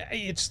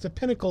 it's the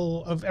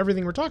pinnacle of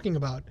everything we're talking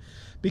about,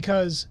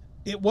 because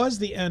it was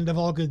the end of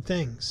All Good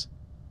Things.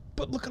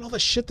 But look at all the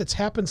shit that's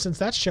happened since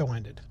that show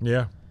ended.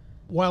 Yeah.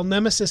 While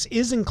Nemesis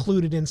is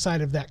included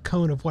inside of that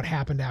cone of what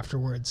happened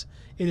afterwards,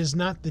 it is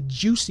not the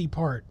juicy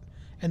part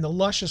and the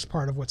luscious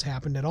part of what's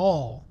happened at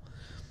all.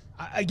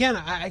 Again,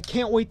 I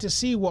can't wait to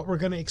see what we're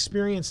going to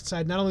experience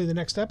inside not only the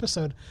next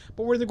episode,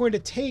 but where they're going to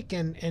take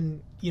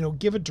and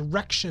give a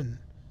direction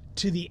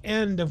to the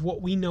end of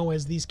what we know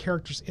as these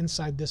characters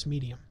inside this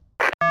medium.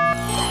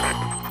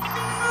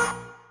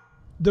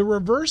 The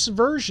reverse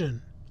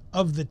version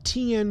of the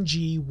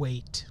TNG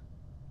wait.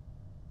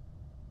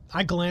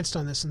 I glanced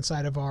on this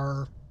inside of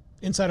one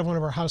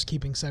of our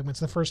housekeeping segments,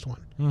 the first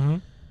one. Mm-hmm.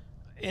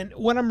 And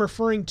what I'm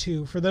referring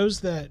to, for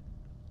those that,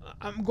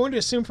 I'm going to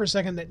assume for a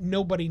second that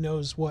nobody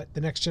knows what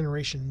the next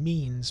generation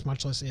means,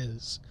 much less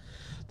is.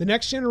 The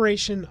next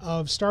generation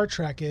of Star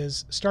Trek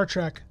is Star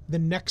Trek The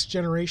Next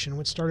Generation,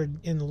 which started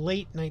in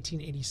late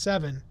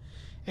 1987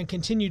 and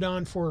continued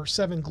on for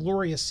 7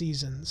 glorious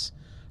seasons,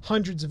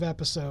 hundreds of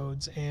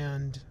episodes,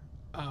 and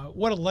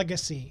what a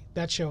legacy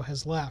that show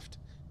has left.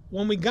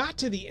 When we got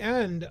to the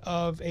end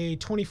of a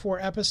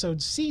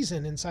 24-episode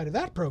season inside of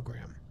that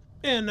program,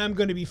 and I'm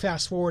going to be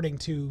fast-forwarding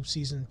to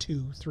season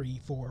 2, 3,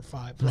 4,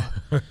 5, blah.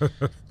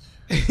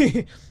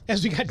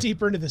 As we got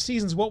deeper into the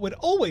seasons, what would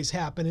always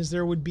happen is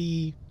there would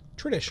be,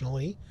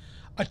 traditionally,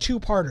 a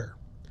 2-parter.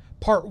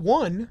 Part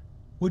 1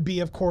 would be,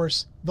 of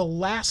course, the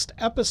last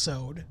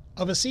episode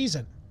of a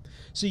season.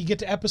 So you get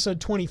to episode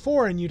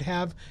 24 and you'd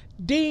have,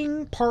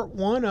 ding, part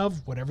 1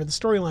 of whatever the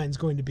storyline's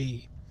going to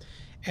be.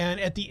 And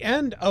at the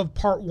end of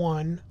part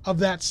 1 of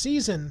that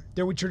season,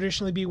 there would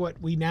traditionally be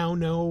what we now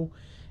know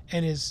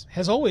and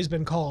has always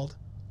been called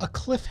a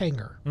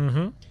cliffhanger.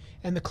 Mm-hmm.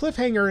 And the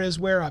cliffhanger is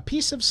where a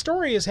piece of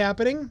story is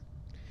happening,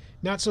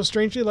 not so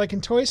strangely like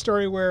in Toy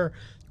Story where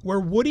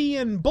Woody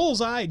and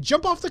Bullseye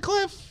jump off the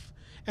cliff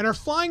and are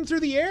flying through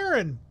the air,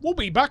 and we'll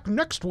be back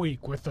next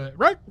week with the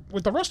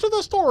rest of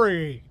the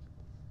story.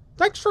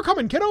 Thanks for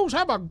coming, kiddos.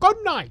 Have a good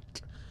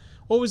night.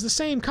 Well, it was the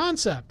same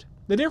concept.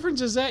 The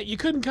difference is that you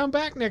couldn't come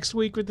back next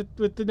week with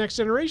the Next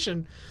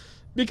Generation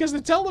because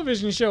the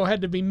television show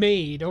had to be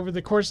made over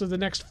the course of the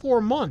next 4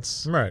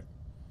 months. Right.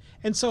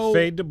 And so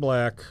fade to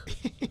black,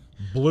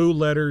 blue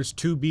letters,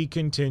 to be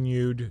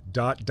continued, ...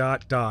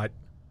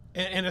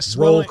 And a roll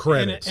swelling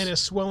credits. and a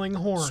swelling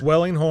horn.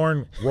 Swelling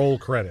horn, roll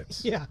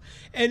credits. Yeah.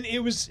 And it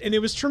was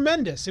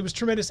tremendous. It was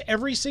tremendous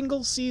every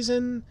single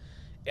season.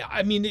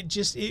 I mean,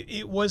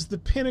 it was the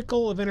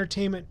pinnacle of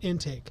entertainment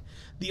intake.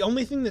 The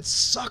only thing that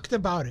sucked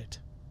about it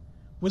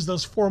was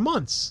those 4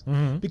 months.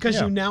 Mm-hmm. Because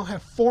Yeah. you now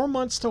have 4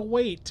 months to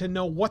wait to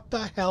know what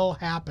the hell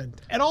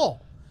happened at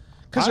all.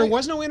 Because there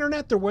was no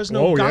internet, there was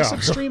no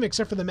gossip stream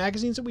except for the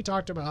magazines that we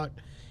talked about.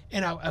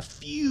 And a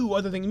few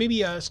other things,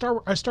 maybe a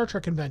Star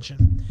Trek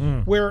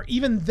convention, where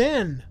even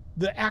then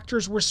the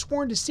actors were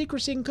sworn to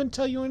secrecy and couldn't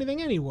tell you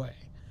anything anyway.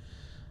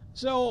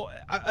 So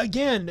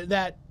again,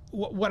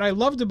 what I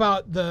loved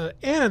about the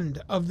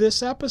end of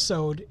this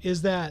episode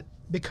is that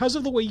because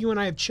of the way you and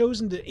I have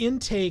chosen to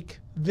intake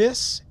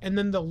this and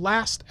then the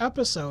last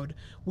episode,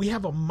 we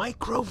have a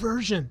micro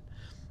version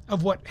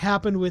of what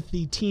happened with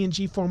the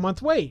TNG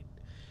 4-month wait.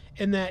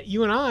 And that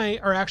you and I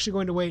are actually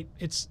going to wait,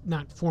 it's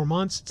not 4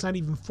 months, it's not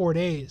even 4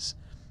 days.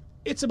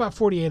 It's about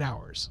 48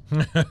 hours.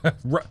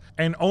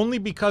 And only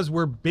because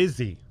we're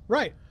busy.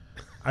 Right.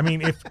 I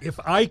mean, if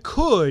I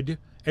could,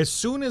 as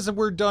soon as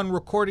we're done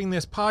recording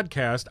this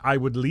podcast, I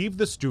would leave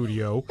the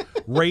studio,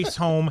 race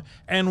home,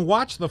 and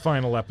watch the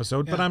final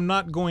episode. But I'm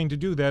not going to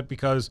do that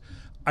because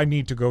I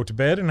need to go to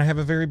bed and I have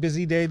a very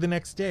busy day the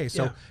next day.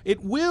 So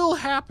it will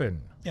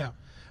happen. Yeah.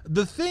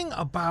 The thing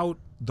about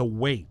the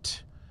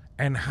wait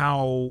and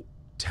how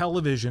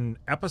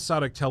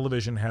episodic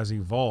television has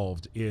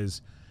evolved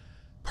is,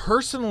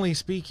 personally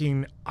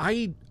speaking,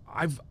 I've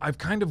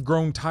kind of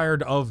grown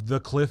tired of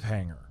the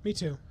cliffhanger. Me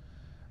too.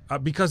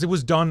 Because it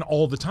was done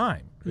all the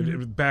time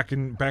back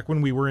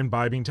when we were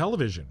imbibing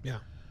television. Yeah.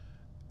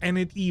 And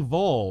it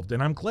evolved,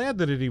 and I'm glad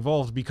that it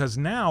evolved because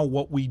now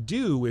what we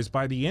do is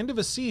by the end of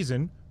a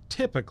season,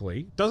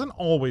 typically, doesn't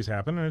always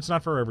happen, and it's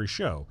not for every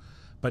show,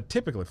 but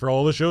typically for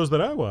all the shows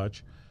that I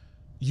watch,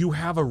 you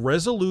have a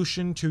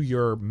resolution to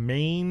your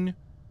main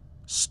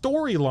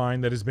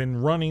storyline that has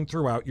been running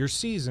throughout your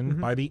season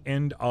by the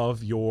end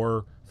of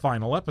your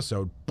final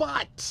episode.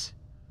 But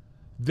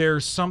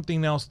there's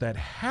something else that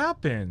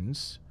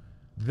happens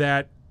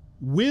that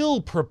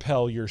will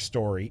propel your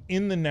story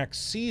in the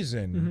next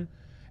season,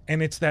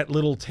 and it's that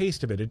little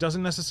taste of it. It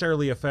doesn't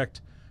necessarily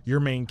affect your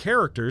main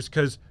characters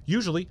because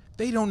usually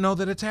they don't know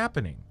that it's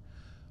happening.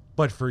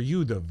 But for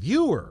you, the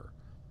viewer,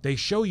 they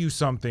show you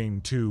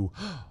something to...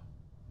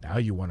 Now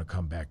you want to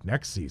come back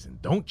next season,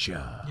 don't you?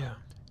 Yeah.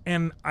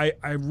 And I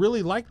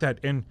really like that.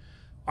 And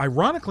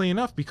ironically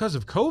enough, because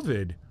of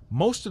COVID,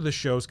 most of the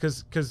shows,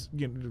 because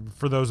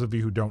for those of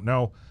you who don't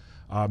know,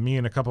 me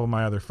and a couple of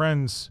my other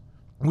friends,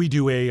 we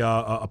do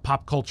a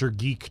pop culture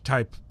geek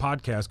type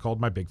podcast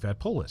called My Big Fat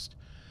Pull List.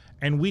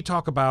 And we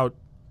talk about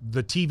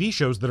the TV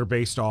shows that are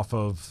based off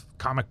of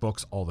comic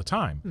books all the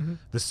time.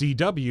 The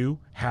CW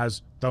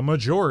has the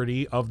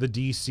majority of the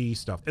DC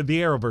stuff. The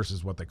Arrowverse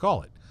is what they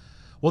call it.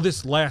 Well,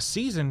 this last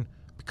season,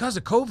 because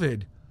of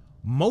COVID,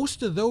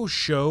 most of those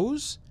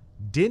shows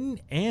didn't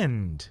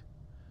end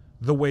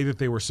the way that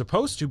they were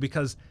supposed to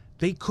because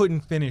they couldn't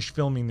finish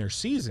filming their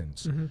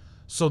seasons.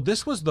 So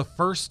this was the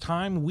first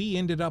time we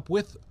ended up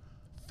with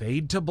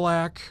fade to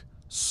black,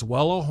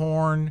 swell a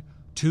horn,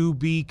 to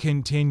be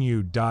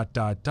continued, ...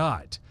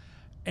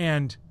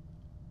 And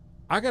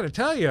I got to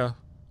tell you,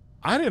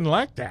 I didn't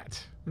like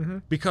that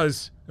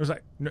because it was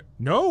like,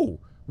 no,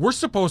 we're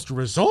supposed to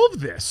resolve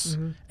this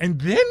and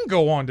then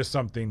go on to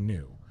something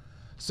new.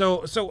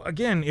 So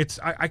again,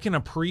 I can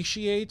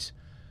appreciate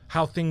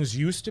how things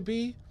used to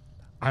be.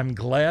 I'm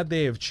glad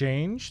they have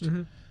changed.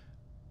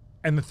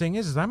 And the thing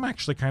is I'm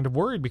actually kind of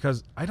worried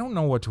because I don't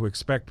know what to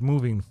expect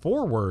moving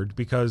forward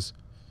because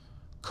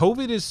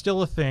COVID is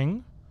still a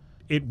thing.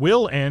 It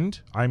will end.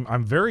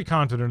 I'm very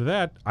confident of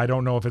that. I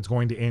don't know if it's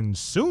going to end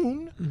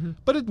soon,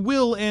 but it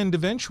will end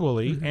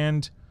eventually.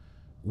 And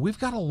we've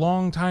got a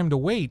long time to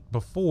wait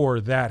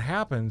before that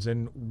happens.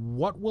 And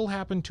what will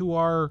happen to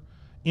our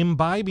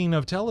imbibing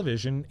of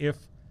television if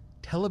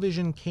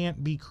television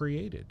can't be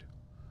created?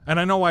 And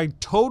I know I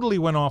totally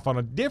went off on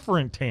a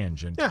different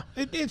tangent. Yeah,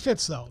 it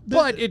fits though.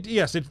 But it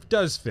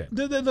does fit.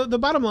 The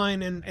bottom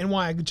line and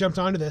why I jumped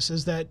onto this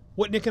is that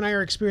what Nick and I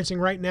are experiencing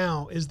right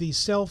now is the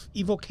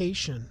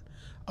self-evocation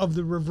of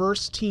the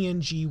reverse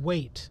TNG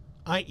wait,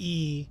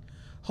 i.e.,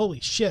 holy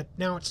shit,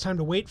 now it's time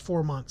to wait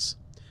 4 months.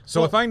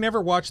 So if I never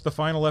watch the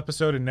final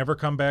episode and never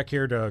come back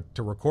here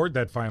to record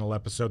that final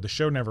episode, the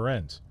show never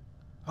ends.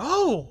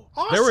 Oh,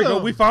 awesome. There we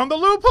go. We found the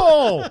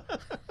loophole.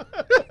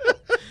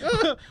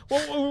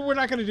 Well, we're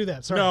not going to do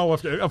that. Sorry. No,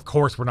 of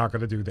course we're not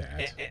going to do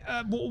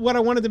that. What I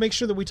wanted to make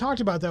sure that we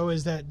talked about, though,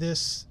 is that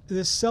this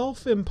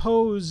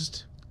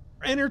self-imposed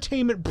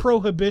entertainment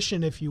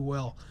prohibition, if you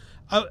will,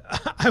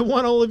 I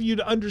want all of you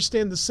to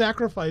understand the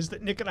sacrifice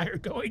that Nick and I are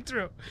going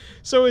through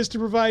so as to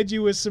provide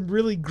you with some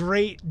really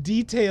great,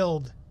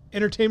 detailed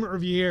entertainment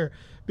review here,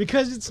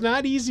 because it's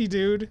not easy,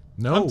 dude.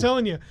 No. I'm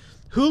telling you.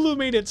 Hulu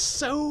made it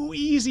so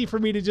easy for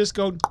me to just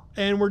go,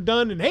 and we're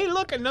done, and hey,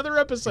 look, another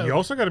episode. You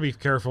also got to be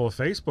careful of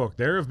Facebook.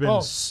 There have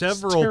been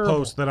several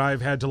posts that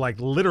I've had to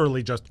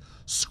literally just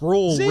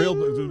scroll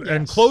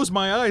and close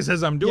my eyes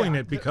as I'm doing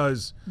it,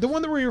 because the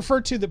one that we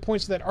referred to that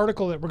points to that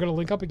article that we're going to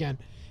link up again,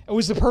 it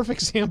was the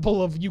perfect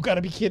example of you got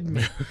to be kidding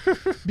me.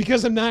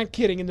 Because I'm not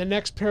kidding. In the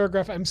next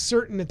paragraph, I'm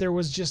certain that there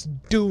was just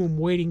doom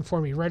waiting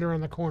for me right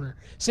around the corner.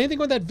 Same thing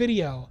with that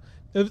video.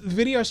 The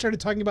video I started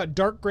talking about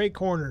dark gray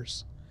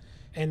corners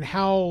and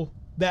how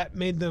that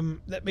made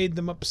them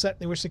upset.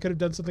 They wish they could have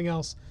done something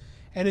else.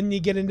 And then you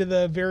get into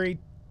the very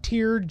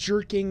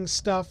tear-jerking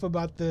stuff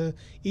about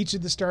each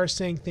of the stars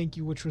saying thank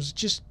you, which was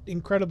just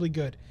incredibly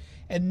good.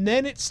 And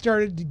then it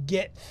started to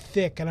get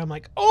thick, and I'm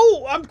like,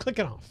 oh, I'm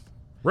clicking off.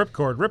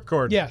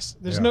 Ripcord. Yes,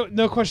 there's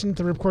no question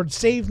that the ripcord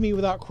saved me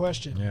without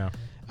question. Yeah.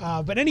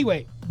 But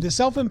anyway, the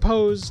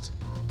self-imposed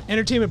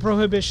entertainment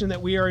prohibition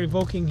that we are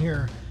evoking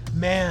here,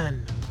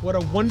 man, what a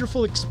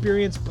wonderful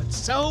experience, but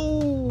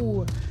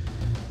so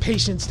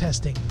patience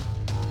testing.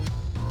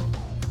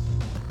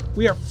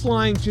 We are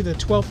flying through the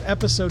 12th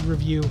episode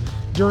review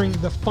during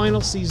the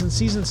final season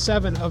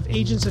 7 of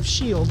Agents of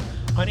S.H.I.E.L.D.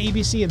 on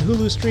ABC and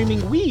Hulu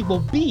streaming. We will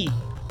be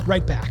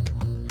right back.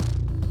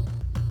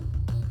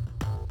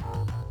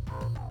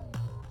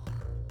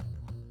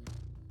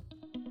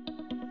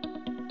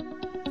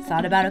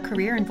 Thought about a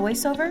career in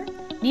voiceover?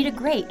 Need a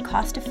great,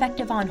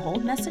 cost-effective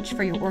on-hold message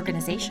for your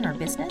organization or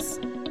business?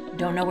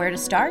 Don't know where to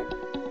start?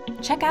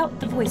 Check out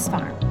The Voice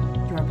Farm,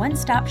 your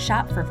one-stop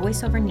shop for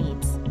voiceover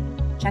needs.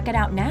 Check it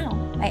out now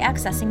by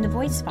accessing The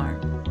Voice Farm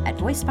at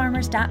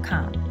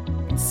voicefarmers.com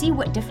and see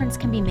what difference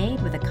can be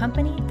made with a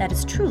company that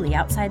is truly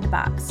outside the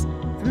box.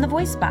 From the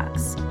Voice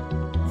Box,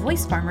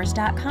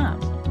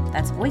 voicefarmers.com.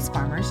 That's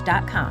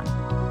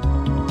voicefarmers.com.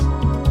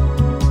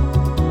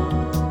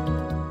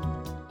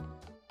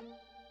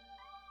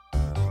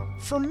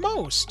 For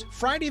most,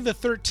 Friday the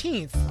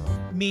 13th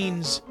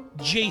means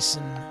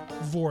Jason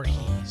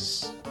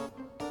Voorhees.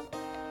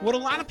 What a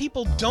lot of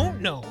people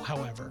don't know,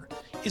 however,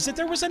 is that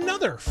there was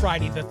another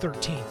Friday the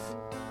 13th,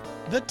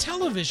 the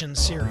television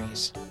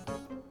series.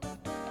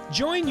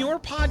 Join your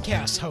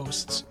podcast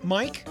hosts,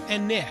 Mike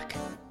and Nick,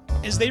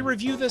 as they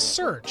review the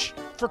search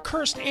for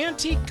cursed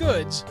antique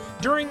goods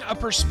during a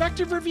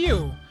perspective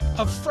review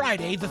of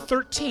Friday the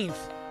 13th,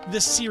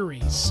 the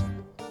series.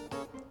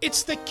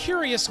 It's the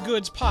Curious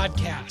Goods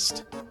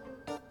Podcast.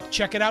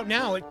 Check it out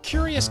now at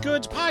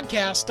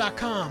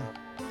CuriousGoodsPodcast.com.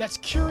 That's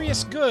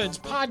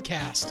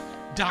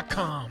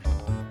CuriousGoodsPodcast.com.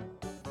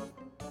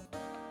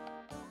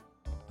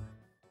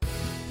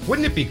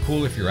 Wouldn't it be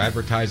cool if your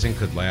advertising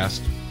could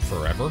last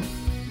forever?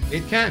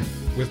 It can,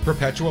 with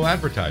perpetual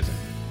advertising.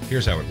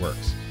 Here's how it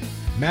works.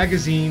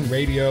 Magazine,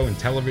 radio, and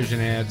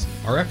television ads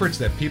are efforts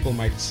that people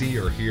might see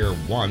or hear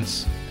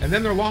once, and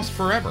then they're lost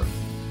forever.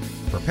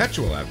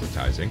 Perpetual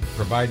advertising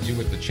provides you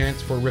with the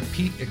chance for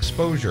repeat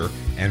exposure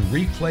and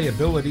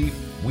replayability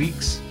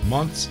weeks,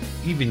 months,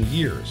 even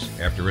years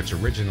after it's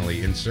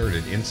originally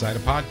inserted inside a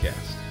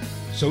podcast.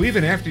 So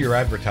even after your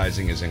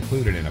advertising is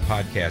included in a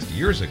podcast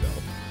years ago,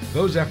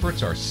 those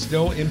efforts are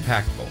still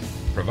impactful,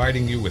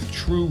 providing you with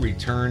true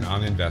return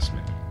on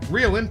investment.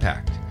 Real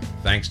impact,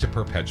 thanks to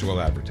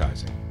perpetual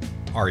advertising.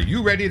 Are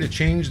you ready to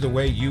change the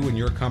way you and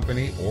your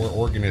company or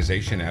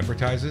organization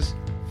advertises?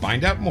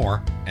 Find out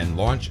more and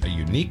launch a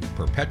unique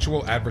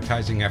perpetual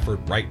advertising effort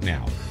right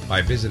now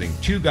by visiting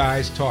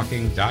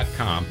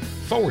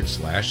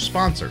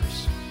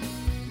twoguystalking.com/sponsors.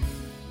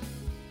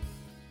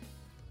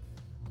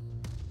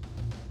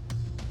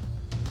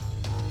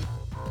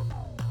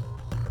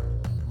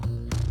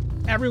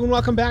 Everyone,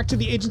 welcome back to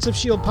the Agents of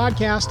S.H.I.E.L.D.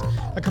 podcast,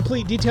 a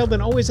complete, detailed,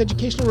 and always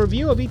educational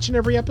review of each and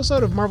every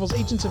episode of Marvel's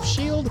Agents of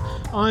S.H.I.E.L.D.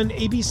 on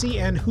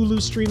ABC and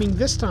Hulu streaming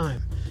this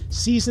time.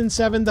 Season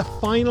 7, the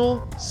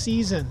final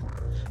season.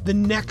 The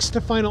next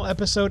to final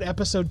episode,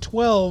 episode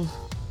 12,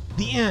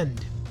 the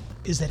end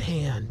is at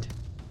hand.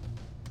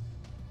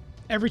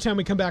 Every time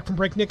we come back from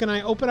break, Nick and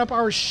I open up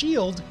our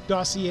S.H.I.E.L.D.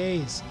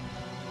 dossiers.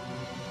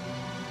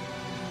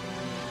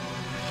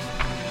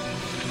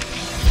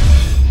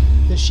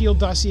 The S.H.I.E.L.D.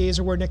 dossiers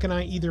are where Nick and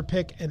I either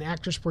pick an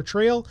actor's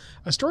portrayal,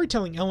 a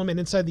storytelling element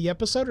inside the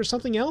episode, or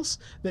something else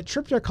that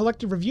tripped our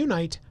collective review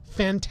night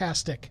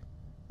fantastic.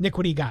 Nick,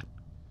 what do you got?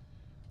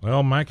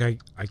 Well, Mike, I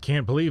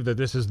can't believe that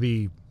this is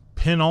the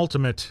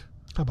penultimate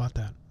How about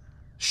that?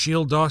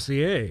 S.H.I.E.L.D.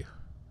 dossier.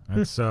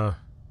 That's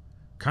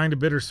kind of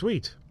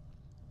bittersweet.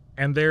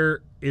 And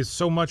there is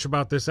so much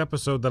about this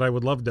episode that I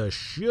would love to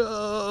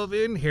shove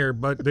in here,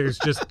 but there's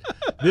just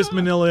This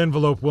manila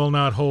envelope will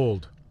not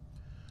hold.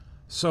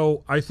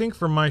 So I think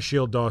for my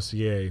Shield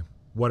dossier,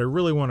 what I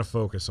really want to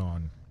focus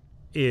on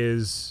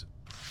is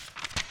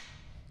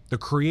the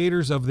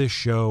creators of this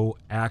show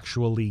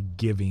actually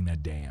giving a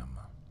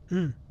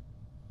damn.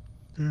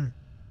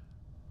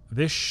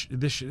 This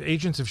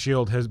Agents of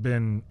S.H.I.E.L.D. has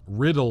been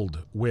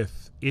riddled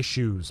with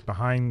issues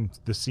behind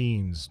the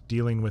scenes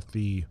dealing with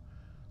the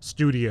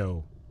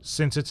studio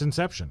since its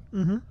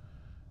inception.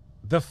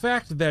 The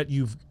fact that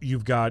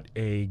you've got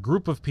a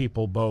group of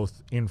people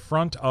both in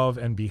front of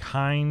and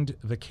behind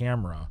the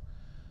camera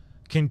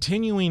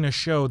continuing a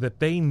show that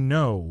they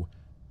know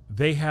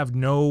they have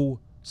no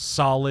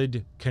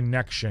solid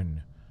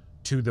connection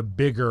to the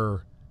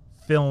bigger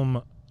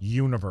film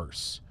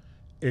universe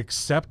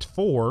except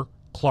for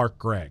Clark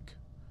Gregg.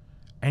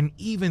 And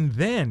even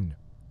then,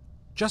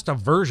 just a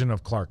version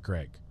of Clark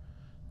Gregg.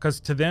 Because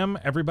to them,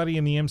 everybody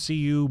in the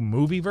MCU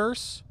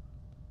movieverse,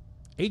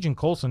 Agent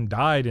Coulson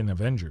died in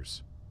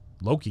Avengers.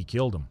 Loki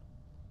killed him.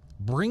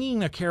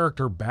 Bringing a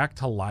character back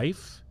to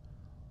life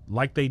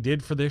like they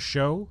did for this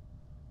show,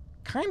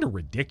 kind of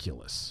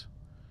ridiculous.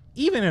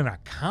 Even in a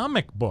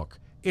comic book,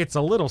 it's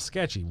a little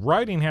sketchy.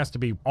 Writing has to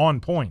be on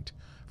point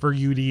for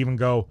you to even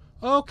go,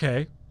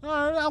 okay, all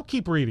right, I'll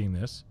keep reading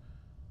this.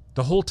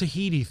 The whole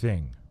Tahiti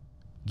thing.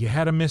 You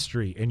had a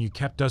mystery and you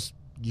kept us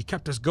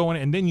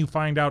going, and then you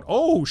find out,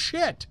 oh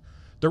shit,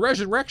 the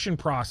resurrection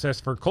process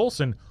for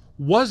Coulson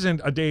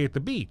wasn't a day at the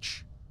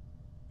beach.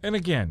 And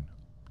again,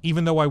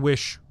 even though I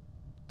wish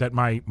that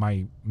my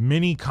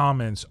many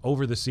comments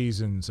over the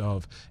seasons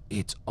of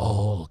it's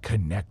all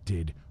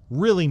connected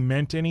really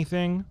meant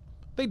anything,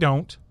 they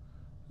don't.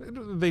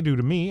 They do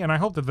to me, and I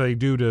hope that they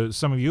do to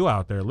some of you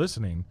out there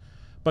listening.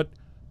 But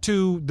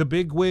to the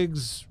big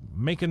wigs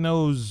making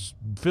those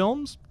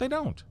films, they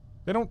don't.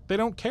 They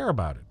don't care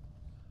about it.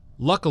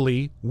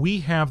 Luckily, we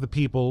have the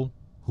people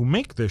who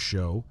make this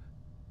show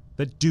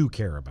that do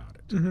care about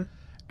it.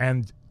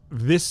 And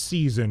this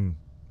season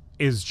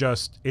is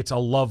just, it's a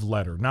love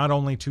letter, not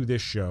only to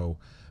this show,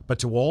 but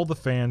to all the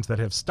fans that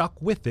have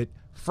stuck with it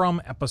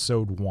from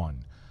episode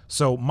 1.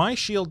 So my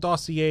S.H.I.E.L.D.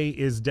 dossier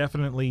is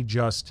definitely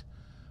just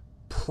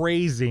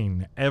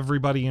praising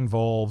everybody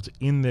involved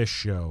in this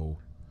show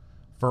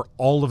for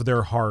all of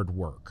their hard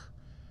work,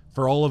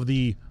 for all of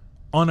the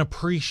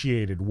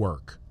unappreciated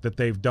work that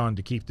they've done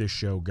to keep this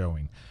show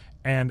going.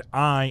 And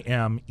I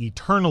am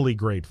eternally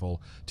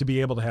grateful to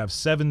be able to have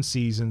 7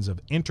 seasons of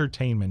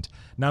entertainment,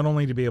 not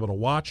only to be able to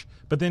watch,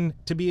 but then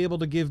to be able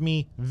to give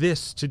me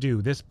this to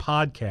do, this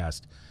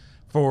podcast,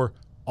 for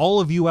all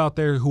of you out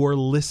there who are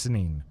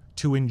listening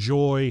to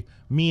enjoy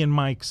me and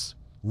Mike's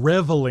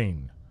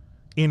reveling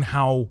in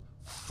how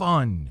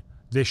fun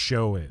this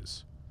show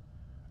is.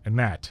 And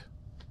that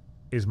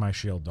is my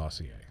S.H.I.E.L.D.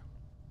 dossier.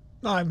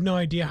 I have no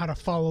idea how to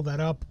follow that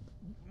up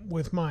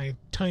with my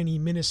tiny,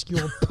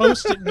 minuscule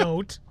Post-it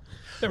note.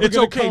 It's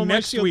okay.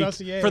 Next week,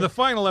 for the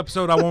final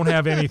episode, I won't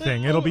have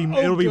anything. It'll be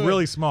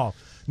really small.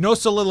 No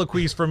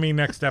soliloquies for me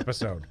next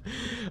episode.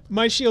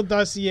 My S.H.I.E.L.D.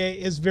 dossier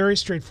is very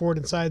straightforward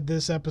inside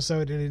this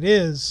episode, and it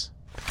is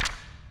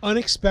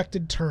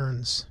unexpected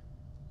turns.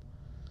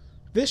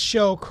 This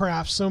show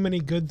crafts so many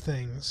good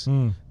things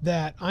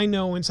that I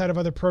know inside of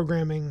other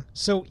programming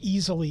so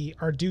easily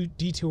are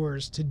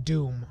detours to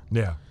doom.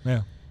 Yeah.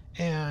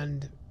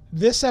 And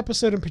this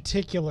episode in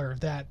particular,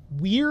 that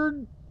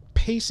weird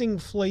pacing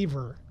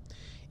flavor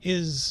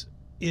is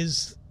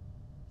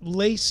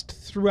laced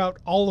throughout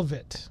all of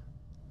it.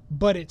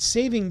 But its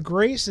saving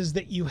grace is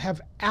that you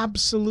have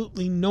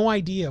absolutely no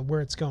idea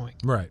where it's going.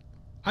 Right.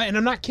 And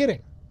I'm not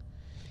kidding.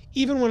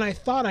 Even when I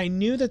thought I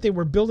knew that they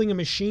were building a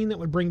machine that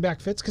would bring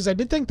back Fitz, because I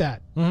did think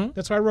that.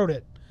 That's why I wrote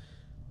it.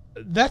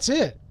 That's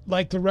it.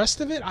 Like the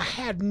rest of it, I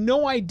had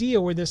no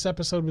idea where this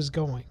episode was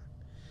going.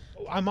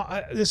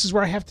 This is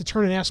where I have to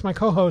turn and ask my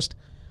co-host,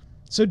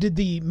 so did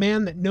the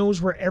man that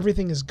knows where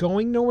everything is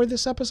going know where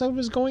this episode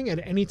was going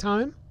at any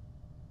time?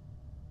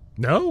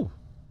 No.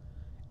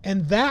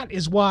 And that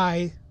is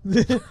why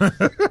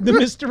the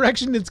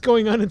misdirection that's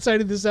going on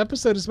inside of this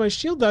episode is my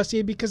S.H.I.E.L.D.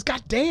 dossier, because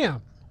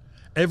goddamn.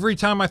 Every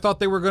time I thought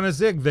they were going to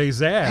zig, they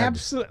zagged.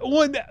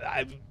 Absolutely.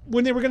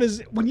 When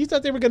you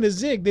thought they were going to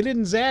zig, they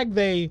didn't zag,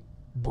 they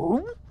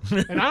boom.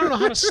 And I don't know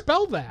how to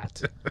spell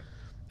that.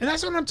 And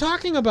that's what I'm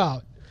talking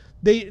about.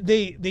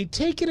 They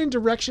take it in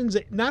directions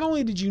that not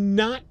only did you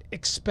not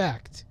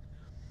expect,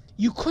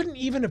 you couldn't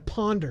even have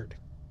pondered.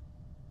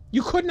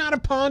 You could not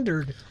have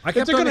pondered. I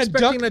kept on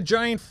expecting a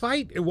giant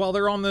fight while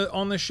they're on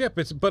the ship.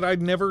 But I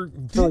never,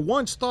 for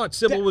once, thought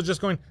Sybil was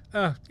just going,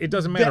 it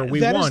doesn't matter.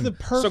 We won.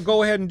 So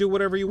go ahead and do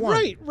whatever you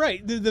want.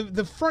 Right.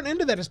 The front end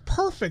of that is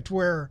perfect,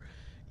 where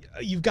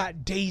you've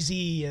got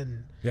Daisy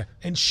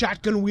and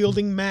shotgun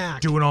wielding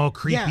Mac doing all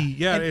creepy.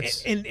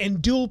 It's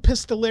and dual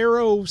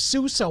pistolero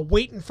Sousa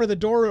waiting for the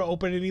door to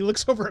open, and he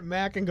looks over at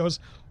Mac and goes,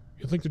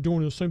 "You think they're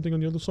doing the same thing on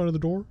the other side of the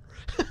door?"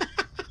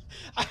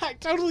 I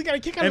totally got a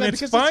kick out of that. And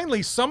it's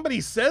finally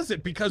somebody says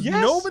it, because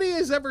nobody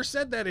has ever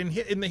said that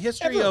in the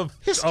history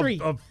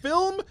of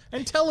film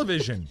and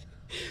television.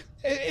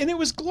 And it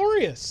was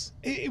glorious.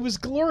 It was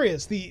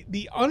glorious.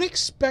 The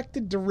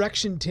unexpected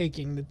direction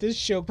taking that this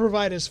show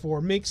provides us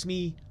for makes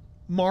me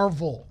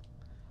marvel.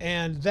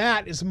 And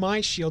that is my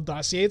S.H.I.E.L.D.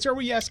 dossier. It's where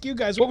we ask you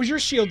guys, what was your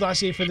S.H.I.E.L.D.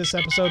 dossier for this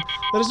episode?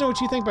 Let us know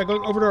what you think by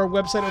going over to our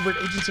website over at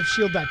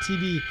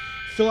agentsofshield.tv.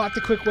 Fill out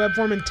the quick web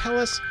form and tell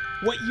us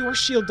what your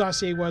S.H.I.E.L.D.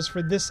 dossier was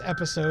for this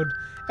episode.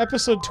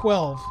 Episode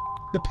 12,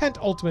 the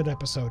penultimate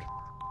episode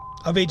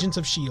of Agents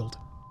of S.H.I.E.L.D.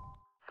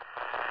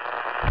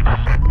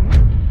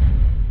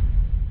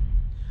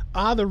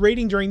 The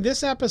rating during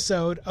this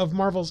episode of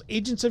Marvel's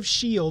Agents of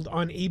S.H.I.E.L.D.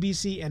 on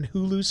ABC and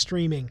Hulu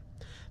streaming.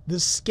 The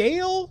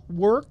scale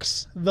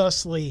works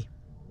thusly.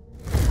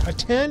 A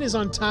 10 is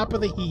on top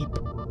of the heap.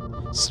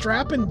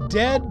 Strapping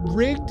dead,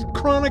 rigged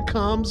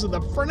Chronicoms to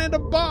the front end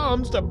of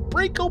bombs to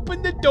break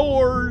open the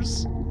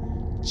doors.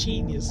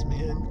 Genius,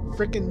 man.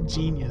 Frickin'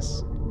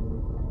 genius.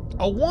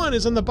 A 1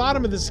 is on the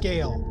bottom of the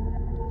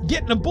scale.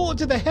 Getting a bullet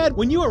to the head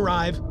when you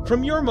arrive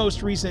from your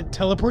most recent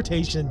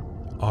teleportation.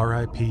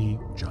 R.I.P.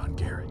 John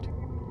Garrett.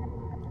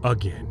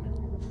 Again.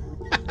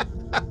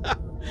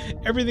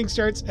 Everything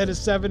starts at a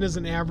 7 as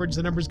an average.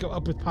 The numbers go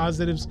up with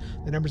positives.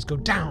 The numbers go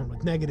down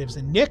with negatives.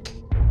 And Nick,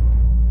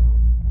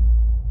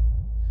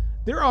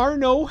 there are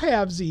no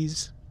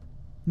halvesies.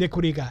 Nick,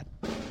 what do you got?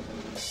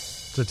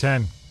 It's a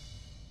 10.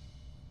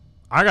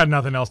 I got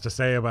nothing else to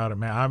say about it,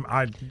 man.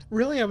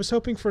 Really? I was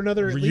hoping for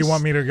another at least You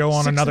want me to go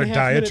on another 6.5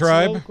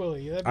 diatribe? minutes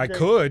locally. That'd be I great.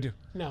 could.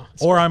 No.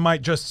 Or I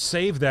might just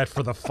save that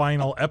for the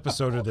final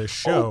episode of this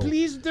show. Oh,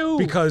 please do.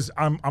 Because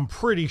I'm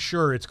pretty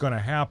sure it's going to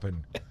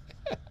happen.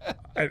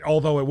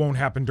 Although it won't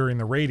happen during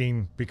the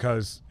rating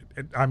because,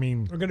 we're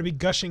going to be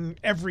gushing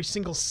every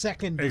single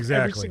second,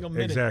 exactly, every single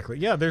minute. Exactly.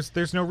 Yeah,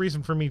 there's no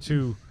reason for me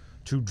to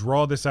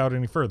draw this out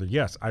any further.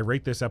 Yes, I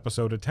rate this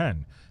episode a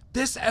 10.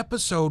 This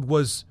episode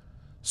was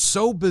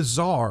so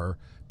bizarre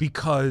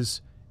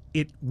because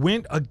it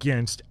went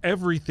against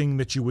everything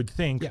that you would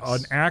think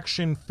an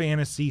action,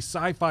 fantasy,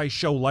 sci-fi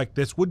show like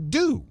this would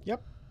do.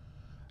 Yep.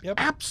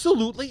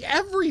 Absolutely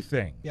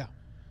everything. Yeah.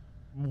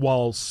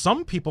 While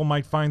some people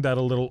might find that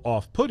a little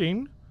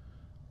off-putting,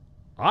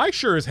 I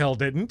sure as hell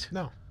didn't.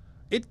 No.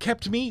 It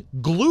kept me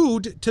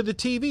glued to the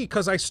TV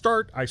because I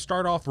start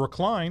off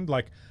reclined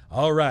like,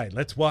 all right,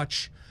 let's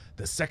watch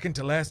the second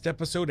to last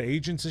episode of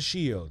Agents of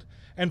S.H.I.E.L.D.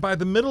 And by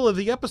the middle of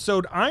the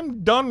episode,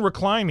 I'm done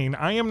reclining.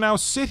 I am now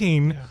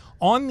sitting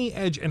on the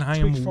edge and I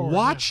am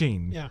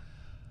watching. Yeah.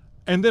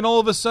 And then all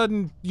of a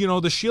sudden, the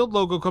S.H.I.E.L.D.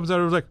 logo comes out.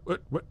 I was like,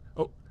 what?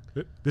 Oh,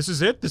 this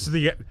is it? This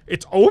is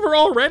it's over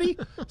already?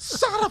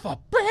 Son of a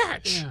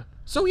bitch. Yeah.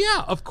 So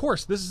yeah, of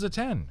course, this is a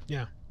 10.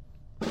 Yeah.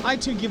 I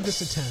too give this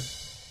a 10.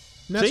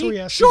 And that's See? where we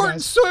ask Short you and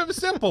guys.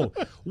 simple.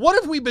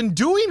 What have we been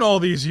doing all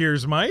these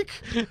years, Mike?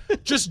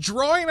 Just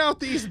drawing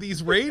out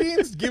these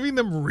ratings, giving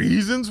them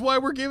reasons why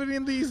we're giving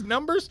them these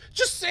numbers?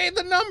 Just say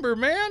the number,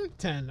 man.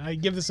 10. I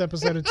give this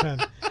episode a 10.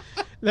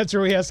 That's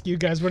where we ask you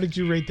guys, what did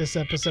you rate this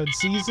episode?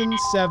 Season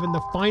 7,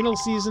 the final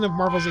season of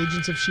Marvel's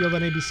Agents of S.H.I.E.L.D.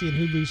 on ABC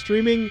and Hulu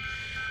streaming.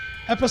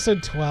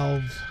 Episode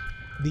 12,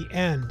 the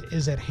end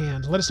is at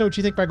hand. Let us know what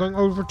you think by going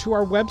over to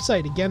our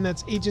website. Again,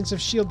 that's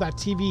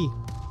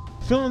agentsofshield.tv.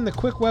 Fill in the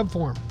quick web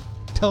form.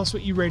 Tell us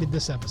what you rated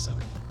this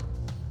episode.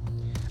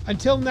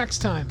 Until next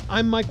time,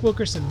 I'm Mike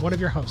Wilkerson, one of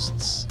your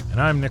hosts. And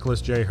I'm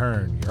Nicholas J.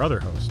 Hearn, your other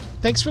host.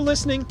 Thanks for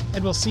listening,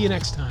 and we'll see you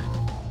next time.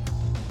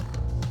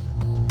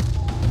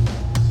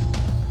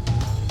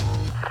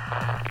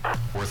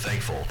 We're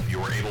thankful you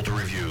were able to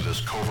review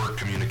this covert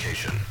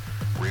communication,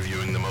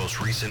 reviewing the most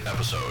recent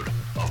episode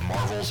of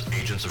Marvel's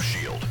Agents of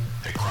S.H.I.E.L.D.,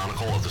 a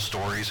chronicle of the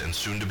stories and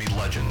soon-to-be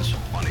legends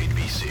on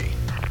ABC.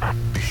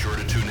 Be sure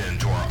to tune in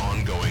to our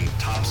ongoing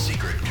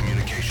top-secret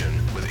communication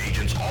with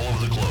agents all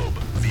over the globe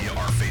via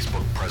our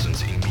Facebook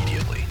presence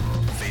immediately.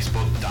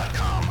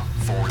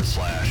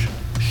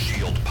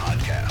 Facebook.com/S.H.I.E.L.D.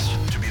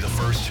 podcast to be the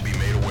first to be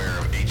made aware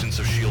of Agents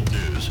of S.H.I.E.L.D.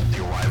 news, the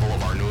arrival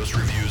of our newest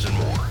reviews, and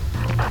more.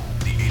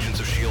 The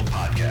Agents of S.H.I.E.L.D.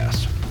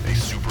 podcast, a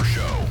super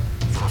show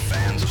for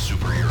fans of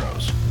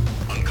superheroes.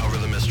 Uncover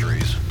the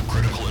mysteries,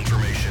 critical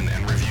information,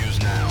 and reviews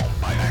now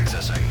by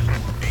accessing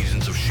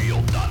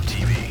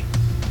agentsofshield.tv.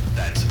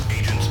 That's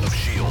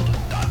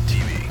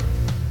agentsofshield.tv.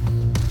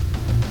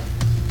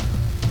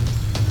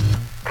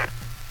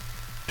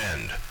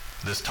 End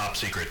this top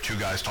secret two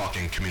guys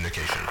talking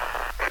communication.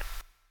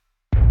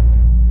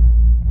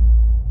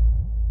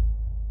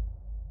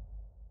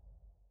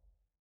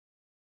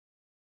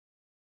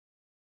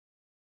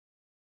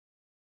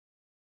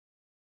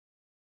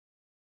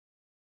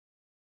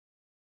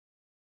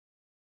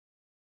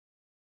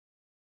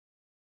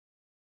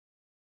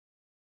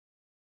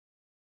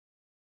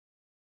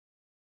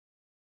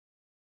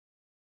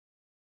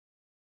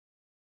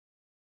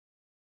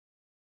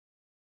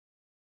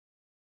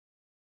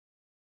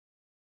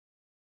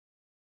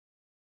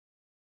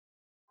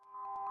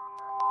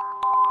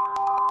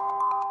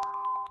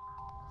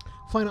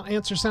 Final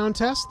answer sound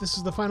test. This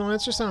is the final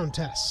answer sound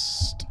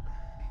test.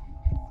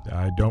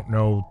 I don't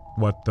know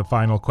what the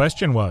final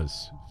question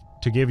was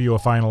to give you a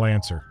final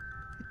answer.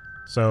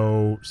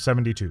 So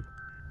 72.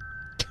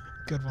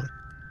 Good one.